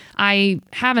 And I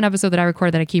have an episode that I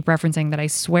recorded that I keep referencing that I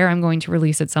swear I'm going to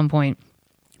release at some point.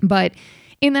 But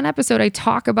in that episode, I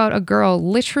talk about a girl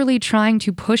literally trying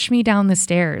to push me down the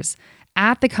stairs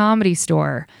at the Comedy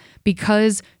Store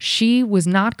because she was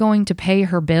not going to pay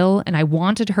her bill and I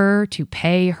wanted her to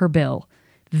pay her bill.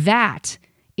 That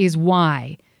is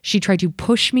why she tried to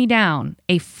push me down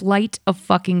a flight of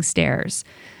fucking stairs.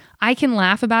 I can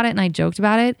laugh about it and I joked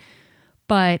about it,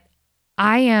 but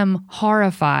I am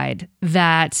horrified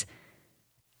that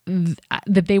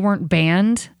they weren't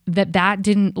banned, that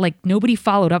didn't, nobody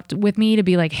followed up with me to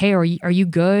be like, hey, are you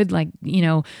good? Do you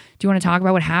want to talk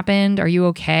about what happened? Are you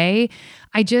okay?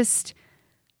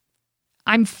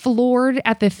 I'm floored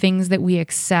at the things that we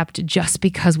accept just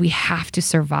because we have to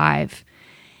survive.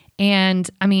 And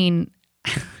I mean,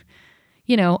 I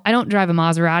don't drive a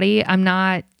Maserati. I'm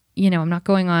not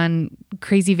going on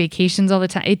crazy vacations all the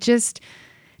time. It just,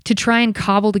 to try and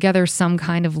cobble together some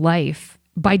kind of life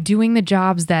by doing the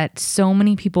jobs that so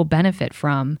many people benefit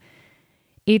from,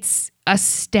 it's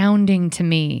astounding to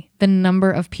me the number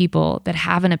of people that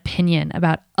have an opinion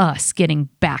about us getting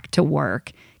back to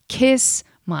work. Kiss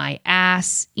my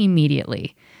ass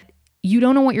immediately. You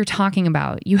don't know what you're talking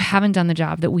about. You haven't done the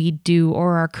job that we do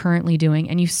or are currently doing,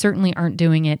 and you certainly aren't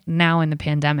doing it now in the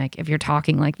pandemic if you're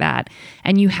talking like that,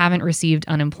 and you haven't received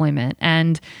unemployment.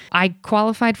 And I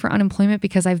qualified for unemployment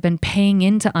because I've been paying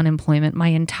into unemployment my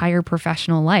entire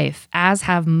professional life, as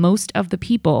have most of the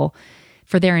people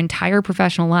for their entire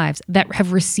professional lives that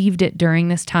have received it during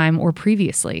this time or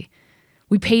previously.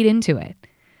 We paid into it.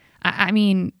 I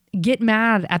mean, get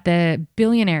mad at the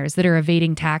billionaires that are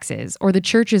evading taxes, or the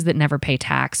churches that never pay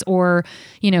tax, or,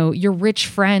 your rich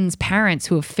friends' parents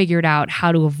who have figured out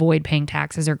how to avoid paying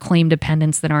taxes or claim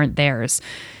dependents that aren't theirs.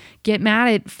 Get mad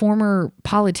at former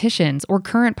politicians or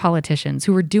current politicians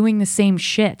who are doing the same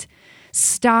shit.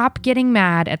 Stop getting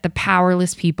mad at the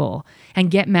powerless people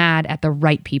and get mad at the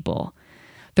right people.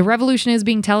 The revolution is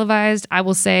being televised. I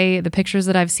will say the pictures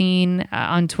that I've seen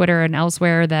on Twitter and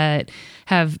elsewhere that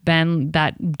have been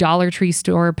that Dollar Tree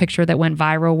store picture that went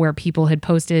viral where people had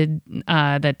posted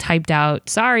that typed out,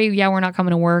 sorry, yeah, we're not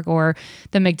coming to work, or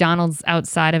the McDonald's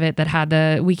outside of it that had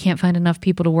we can't find enough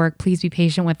people to work, please be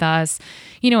patient with us.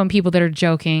 And people that are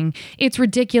joking. It's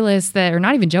ridiculous that, or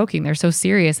not even joking, they're so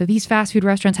serious that these fast food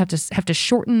restaurants have to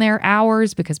shorten their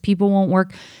hours because people won't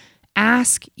work.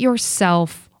 Ask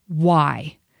yourself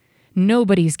why.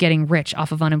 Nobody's getting rich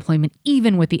off of unemployment,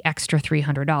 even with the extra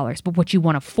 $300. But what you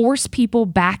want to force people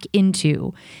back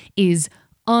into is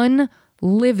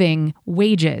unliving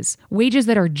wages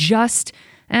that are just,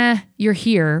 you're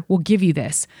here, we'll give you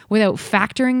this, without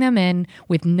factoring them in,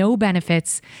 with no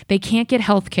benefits. They can't get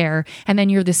health care. And then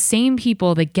you're the same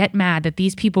people that get mad that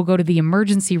these people go to the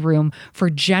emergency room for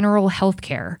general health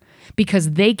care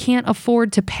because they can't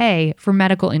afford to pay for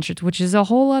medical insurance, which is a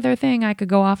whole other thing I could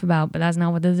go off about, but that's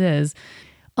not what this is.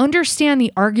 Understand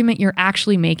the argument you're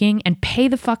actually making and pay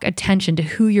the fuck attention to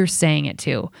who you're saying it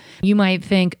to. You might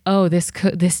think, oh, this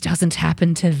doesn't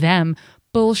happen to them.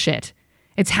 Bullshit.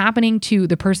 It's happening to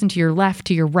the person to your left,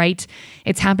 to your right.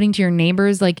 It's happening to your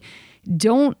neighbors.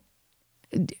 I'm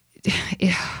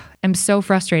so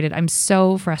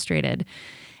frustrated.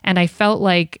 And I felt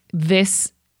like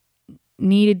this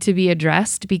needed to be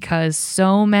addressed because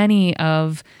so many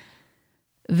of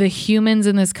the humans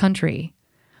in this country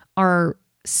are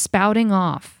spouting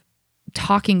off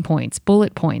talking points,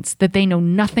 bullet points that they know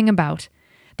nothing about.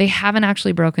 They haven't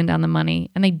actually broken down the money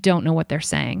and they don't know what they're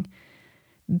saying.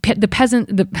 It's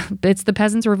the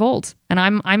peasants' revolt, and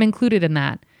I'm included in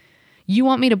that. You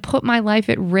want me to put my life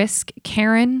at risk,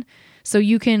 Karen, So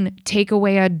you can take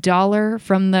away $1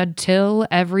 from the till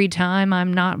every time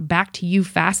I'm not back to you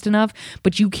fast enough,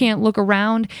 but you can't look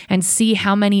around and see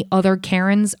how many other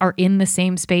Karens are in the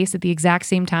same space at the exact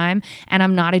same time, and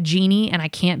I'm not a genie and I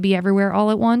can't be everywhere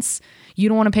all at once. You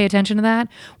don't want to pay attention to that?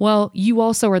 Well, you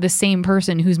also are the same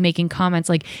person who's making comments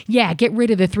like, yeah, get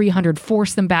rid of the 300,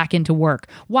 force them back into work.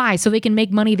 Why? So they can make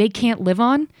money they can't live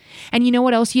on? And you know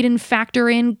what else you didn't factor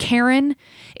in, Karen?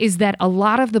 Is that a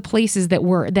lot of the places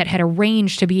that had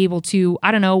arranged to be able to,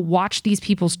 I don't know, watch these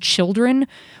people's children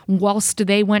whilst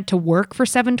they went to work for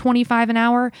 $7.25 an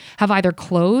hour have either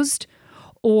closed,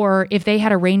 or if they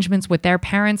had arrangements with their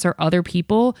parents or other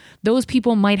people, those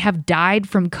people might have died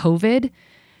from COVID.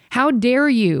 How dare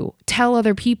you tell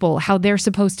other people how they're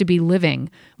supposed to be living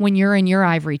when you're in your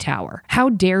ivory tower? How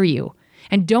dare you?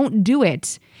 And don't do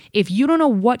it. If you don't know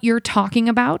what you're talking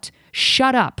about,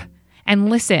 shut up and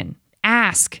listen.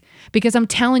 Ask. Because I'm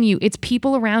telling you, it's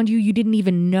people around you you didn't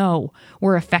even know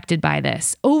were affected by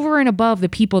this. Over and above the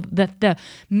people, the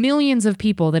millions of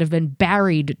people that have been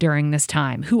buried during this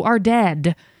time, who are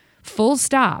dead, full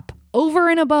stop. Over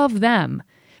and above them.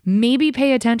 Maybe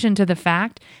pay attention to the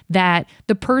fact that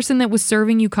the person that was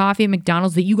serving you coffee at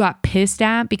McDonald's that you got pissed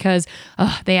at because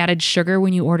they added sugar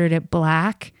when you ordered it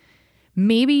black.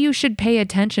 Maybe you should pay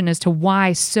attention as to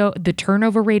why the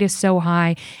turnover rate is so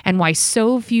high and why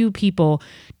so few people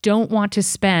don't want to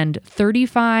spend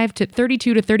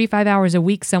 32 to 35 hours a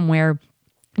week somewhere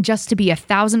just to be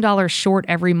 $1,000 short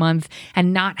every month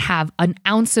and not have an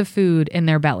ounce of food in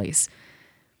their bellies.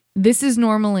 This is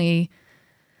normally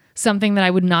something that I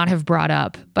would not have brought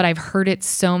up, but I've heard it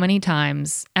so many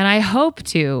times, and I hope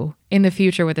to in the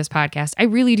future with this podcast. I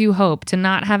really do hope to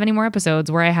not have any more episodes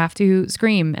where I have to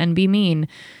scream and be mean,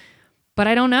 but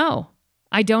I don't know.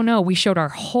 We showed our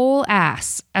whole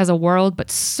ass as a world,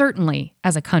 but certainly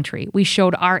as a country. We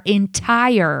showed our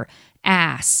entire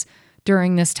ass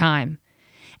during this time.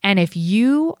 And if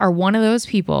you are one of those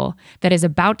people that is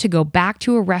about to go back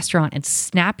to a restaurant and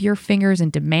snap your fingers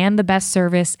and demand the best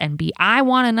service and be, I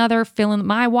want another, fill in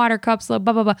my water cups, blah,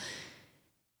 blah, blah,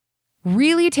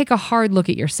 really take a hard look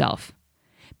at yourself.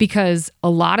 Because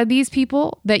a lot of these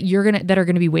people that are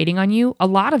gonna be waiting on you, a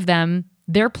lot of them,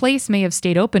 their place may have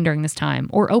stayed open during this time,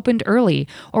 or opened early,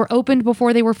 or opened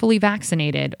before they were fully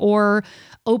vaccinated, or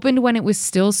opened when it was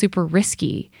still super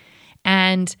risky.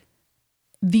 And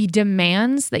the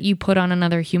demands that you put on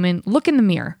another human, look in the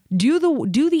mirror, do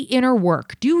the inner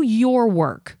work, do your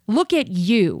work, look at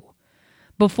you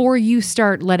before you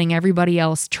start letting everybody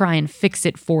else try and fix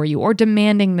it for you or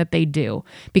demanding that they do.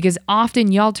 Because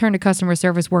often y'all turn to customer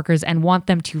service workers and want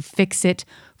them to fix it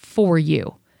for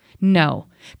you. No,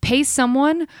 pay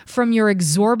someone from your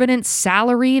exorbitant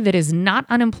salary that is not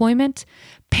unemployment.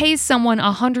 Pay someone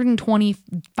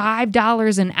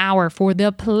 $125 an hour for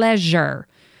the pleasure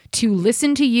to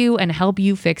listen to you and help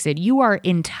you fix it. You are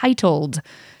entitled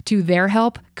to their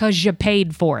help because you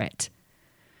paid for it.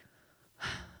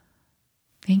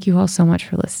 Thank you all so much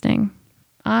for listening.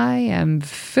 I am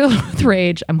filled with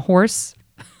rage. I'm hoarse.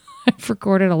 I've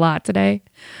recorded a lot today,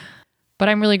 but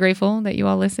I'm really grateful that you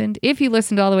all listened. If you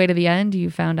listened all the way to the end, you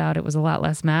found out it was a lot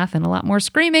less math and a lot more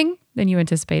screaming than you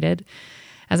anticipated.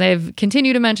 As I've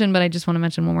continued to mention, but I just want to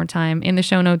mention one more time, in the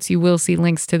show notes, you will see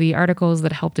links to the articles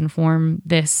that helped inform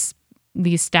these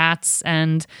stats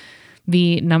and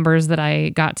the numbers that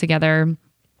I got together.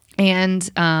 And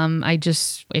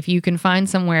if you can find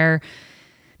somewhere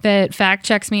that fact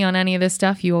checks me on any of this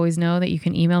stuff, you always know that you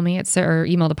can email me or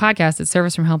email the podcast at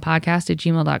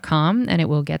servicefromhellpodcast@gmail.com, and it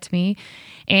will get to me.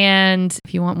 And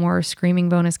if you want more screaming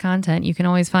bonus content, you can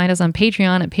always find us on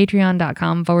Patreon at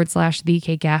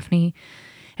patreon.com/thekgaffney.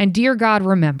 And dear God,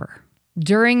 remember,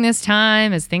 during this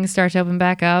time, as things start to open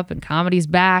back up and comedy's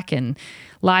back and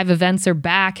live events are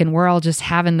back and we're all just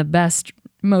having the best,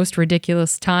 most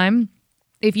ridiculous time,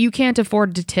 if you can't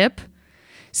afford to tip,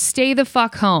 stay the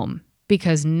fuck home,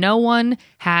 because no one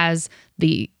has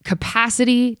the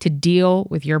capacity to deal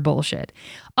with your bullshit.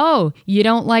 Oh, you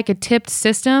don't like a tipped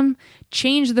system?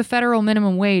 Change the federal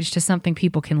minimum wage to something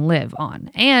people can live on.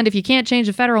 And if you can't change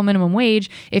the federal minimum wage,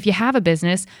 if you have a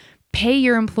business, pay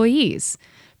your employees.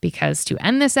 Because to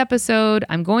end this episode,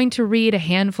 I'm going to read a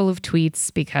handful of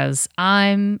tweets because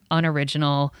I'm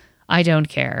unoriginal. I don't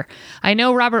care. I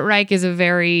know Robert Reich is a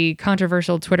very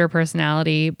controversial Twitter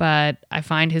personality, but I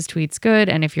find his tweets good.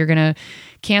 And if you're going to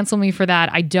cancel me for that,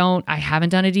 I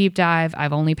haven't done a deep dive.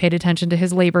 I've only paid attention to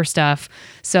his labor stuff.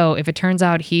 So if it turns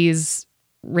out he's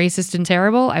racist and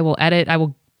terrible, I will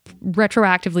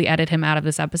retroactively edit him out of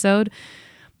this episode.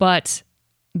 But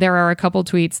there are a couple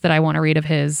tweets that I want to read of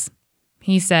his.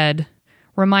 He said,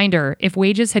 Reminder, if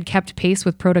wages had kept pace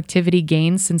with productivity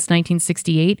gains since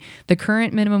 1968, the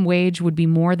current minimum wage would be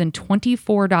more than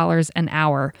 $24 an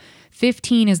hour.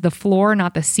 15 is the floor,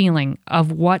 not the ceiling,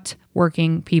 of what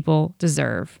working people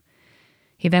deserve.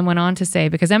 He then went on to say,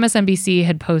 because MSNBC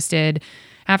had posted,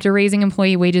 after raising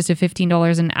employee wages to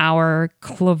 $15 an hour,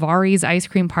 Clavari's ice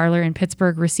cream parlor in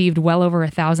Pittsburgh received well over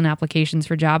 1,000 applications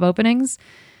for job openings.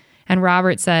 And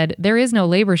Robert said, there is no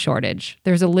labor shortage.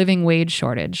 There's a living wage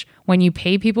shortage. When you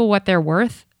pay people what they're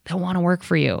worth, they'll want to work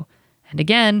for you. And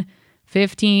again,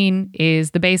 15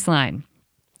 is the baseline.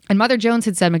 And Mother Jones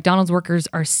had said McDonald's workers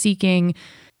are striking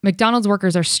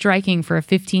for a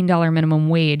 $15 minimum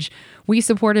wage. We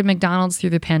supported McDonald's through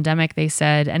the pandemic, they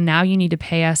said, and now you need to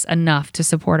pay us enough to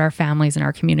support our families and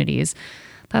our communities.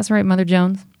 That's right, Mother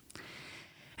Jones.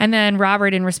 And then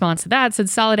Robert, in response to that, said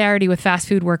solidarity with fast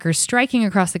food workers striking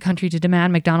across the country to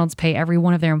demand McDonald's pay every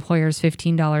one of their employers a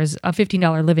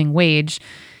 $15 living wage.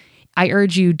 I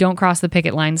urge you, don't cross the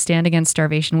picket line. Stand against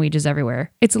starvation wages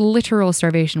everywhere. It's literal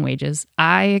starvation wages.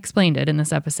 I explained it in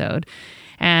this episode.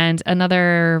 And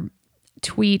another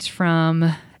tweet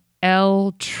from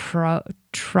L.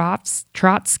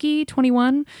 Trotsky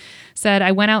 21 said,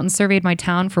 I went out and surveyed my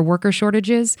town for worker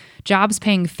shortages. Jobs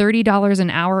paying $30 an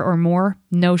hour or more,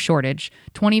 no shortage.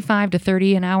 25 to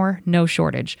 30 an hour, no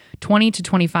shortage. 20 to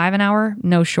 25 an hour,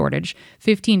 no shortage.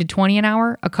 15 to 20 an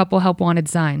hour, a couple help wanted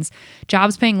signs.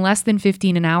 Jobs paying less than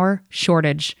 15 an hour,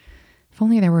 shortage. If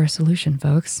only there were a solution,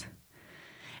 folks.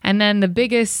 And then the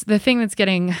thing that's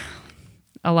getting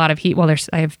a lot of heat. Well,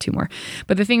 I have two more,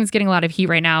 but the thing that's getting a lot of heat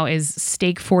right now is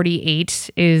Steak 48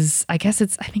 I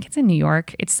think it's in New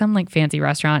York. It's some like fancy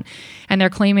restaurant. And they're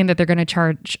claiming that they're going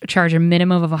to charge a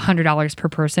minimum of $100 per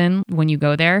person when you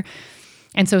go there.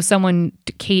 And so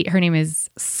Kate, her name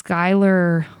is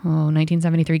Skylar,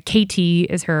 1973. KT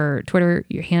is her Twitter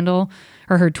handle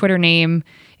or her Twitter name.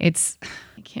 I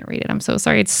can't read it. I'm so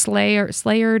sorry. It's Slayer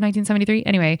 1973.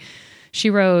 Anyway, she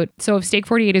wrote, so if Steak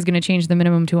 48 is going to change the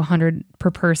minimum to $100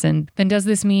 per person, then does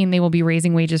this mean they will be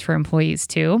raising wages for employees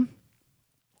too?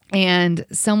 And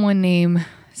someone named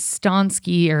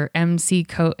Stonsky or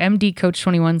MD Coach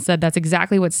 21 said that's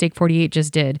exactly what Steak 48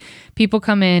 just did. People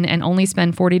come in and only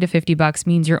spend $40 to $50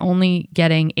 means you're only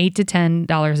getting $8 to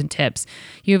 $10 in tips.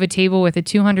 You have a table with a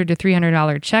 $200 to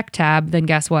 $300 check tab, then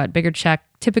guess what? Bigger check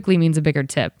typically means a bigger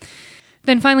tip.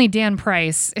 Then finally, Dan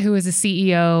Price, who is a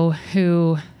CEO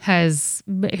who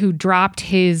dropped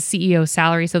his CEO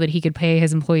salary so that he could pay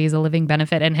his employees a living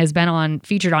benefit and has been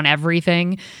featured on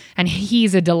everything. And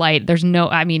he's a delight.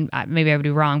 Maybe I would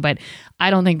be wrong, but I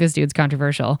don't think this dude's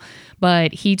controversial.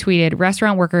 But he tweeted,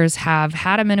 restaurant workers have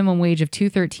had a minimum wage of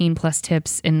 $2.13 plus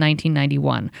tips in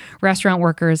 1991. Restaurant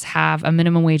workers have a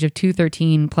minimum wage of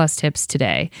 $2.13 plus tips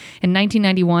today. In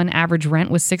 1991, average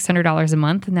rent was $600 a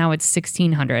month. Now it's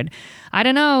 $1,600. I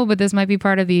don't know, but this might be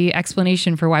part of the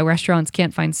explanation for why restaurants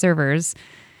can't find servers.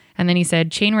 And then he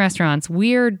said, chain restaurants,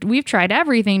 we've tried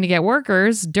everything to get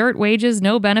workers, dirt wages,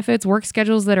 no benefits, work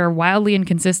schedules that are wildly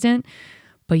inconsistent,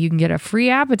 but you can get a free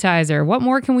appetizer. What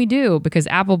more can we do? Because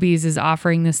Applebee's is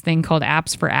offering this thing called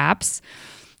Apps for Apps.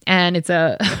 And it's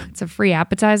a free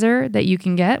appetizer that you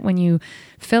can get when you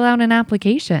fill out an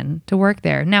application to work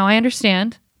there. Now, I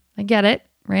understand. I get it,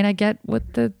 right? I get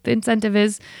what the incentive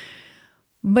is.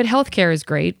 But healthcare is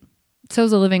great. So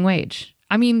is a living wage.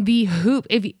 I mean,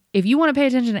 if you want to pay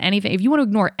attention to anything, if you want to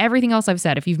ignore everything else I've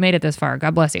said, if you've made it this far,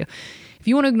 God bless you. If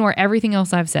you want to ignore everything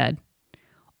else I've said,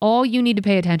 all you need to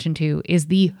pay attention to is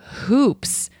the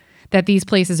hoops that these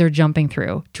places are jumping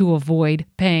through to avoid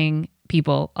paying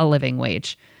people a living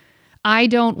wage. I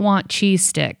don't want cheese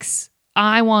sticks.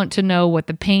 I want to know what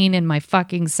the pain in my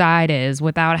fucking side is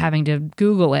without having to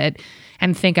Google it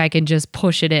and think I can just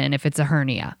push it in if it's a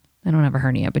hernia. I don't have a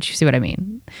hernia, but you see what I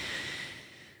mean.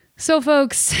 So,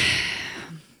 folks,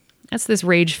 that's this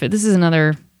this is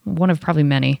another one of probably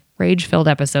many rage-filled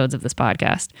episodes of this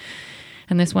podcast.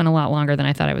 And this went a lot longer than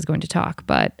I thought I was going to talk,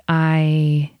 but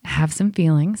I have some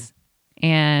feelings.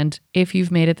 And if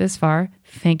you've made it this far,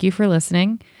 thank you for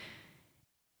listening.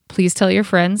 Please tell your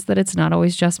friends that it's not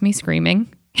always just me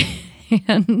screaming.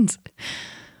 And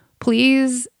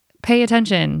please pay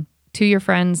attention to your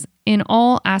friends in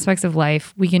all aspects of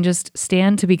life. We can just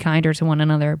stand to be kinder to one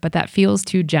another, but that feels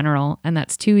too general and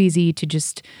that's too easy to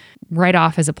just write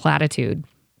off as a platitude.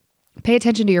 Pay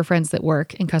attention to your friends that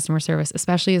work in customer service,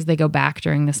 especially as they go back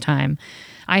during this time.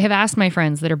 I have asked my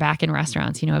friends that are back in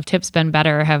restaurants, have tips been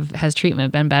better? Has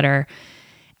treatment been better?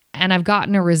 And I've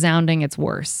gotten a resounding it's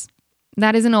worse.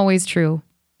 That isn't always true,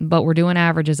 but we're doing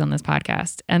averages on this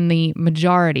podcast. And the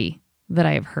majority that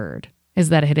I have heard is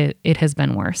that it has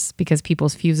been worse because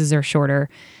people's fuses are shorter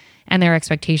and their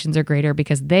expectations are greater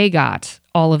because they got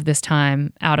all of this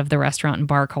time out of the restaurant and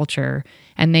bar culture,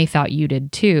 and they thought you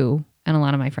did too. And a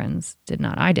lot of my friends did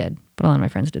not. I did, but a lot of my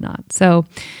friends did not. So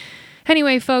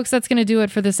anyway, folks, that's going to do it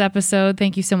for this episode.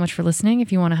 Thank you so much for listening.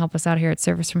 If you want to help us out here at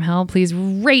Service from Hell, please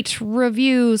rate,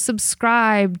 review,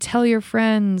 subscribe, tell your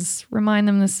friends, remind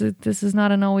them this is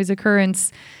not an always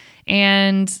occurrence,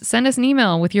 and send us an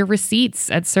email with your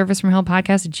receipts at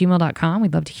servicefromhellpodcast@gmail.com.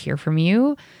 We'd love to hear from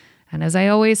you. And as I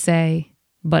always say,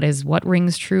 but is what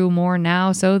rings true more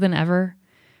now so than ever?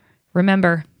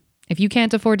 Remember, if you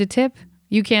can't afford to tip,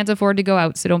 you can't afford to go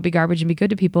out, so don't be garbage and be good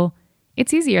to people.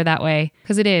 It's easier that way,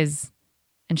 because it is.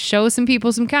 And show some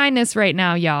people some kindness right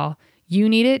now, y'all. You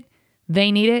need it. They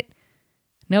need it.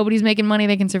 Nobody's making money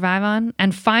they can survive on.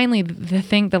 And finally,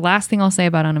 the last thing I'll say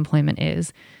about unemployment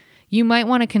is you might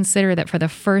want to consider that for the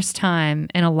first time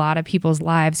in a lot of people's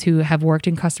lives who have worked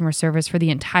in customer service for the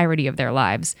entirety of their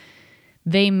lives,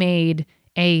 they made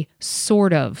a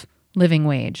sort of living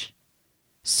wage.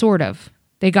 Sort of.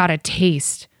 They got a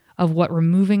taste of what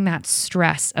removing that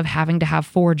stress of having to have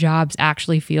 4 jobs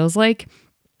actually feels like.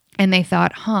 And they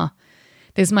thought,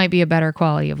 this might be a better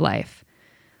quality of life.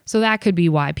 So that could be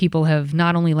why people have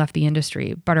not only left the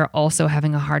industry, but are also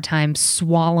having a hard time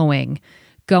swallowing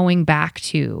going back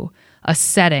to a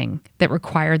setting that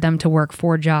required them to work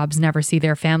 4 jobs, never see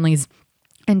their families,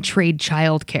 and trade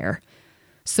childcare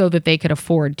so that they could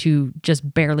afford to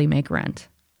just barely make rent.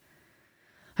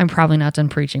 I'm probably not done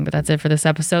preaching, but that's it for this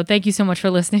episode. Thank you so much for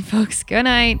listening, folks. Good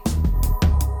night.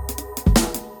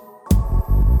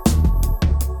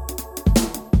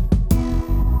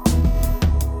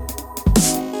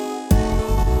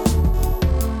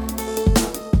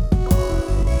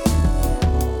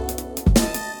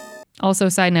 Also,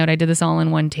 side note, I did this all in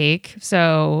one take.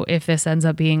 So if this ends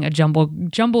up being a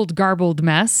jumbled, garbled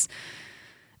mess,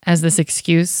 as this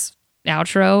excuse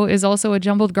outro is also a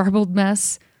jumbled, garbled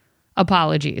mess,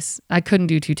 apologies. I couldn't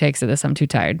do 2 takes of this. I'm too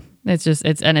tired. It's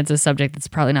a subject that's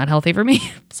probably not healthy for me.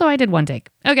 So I did 1 take.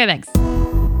 Okay, thanks.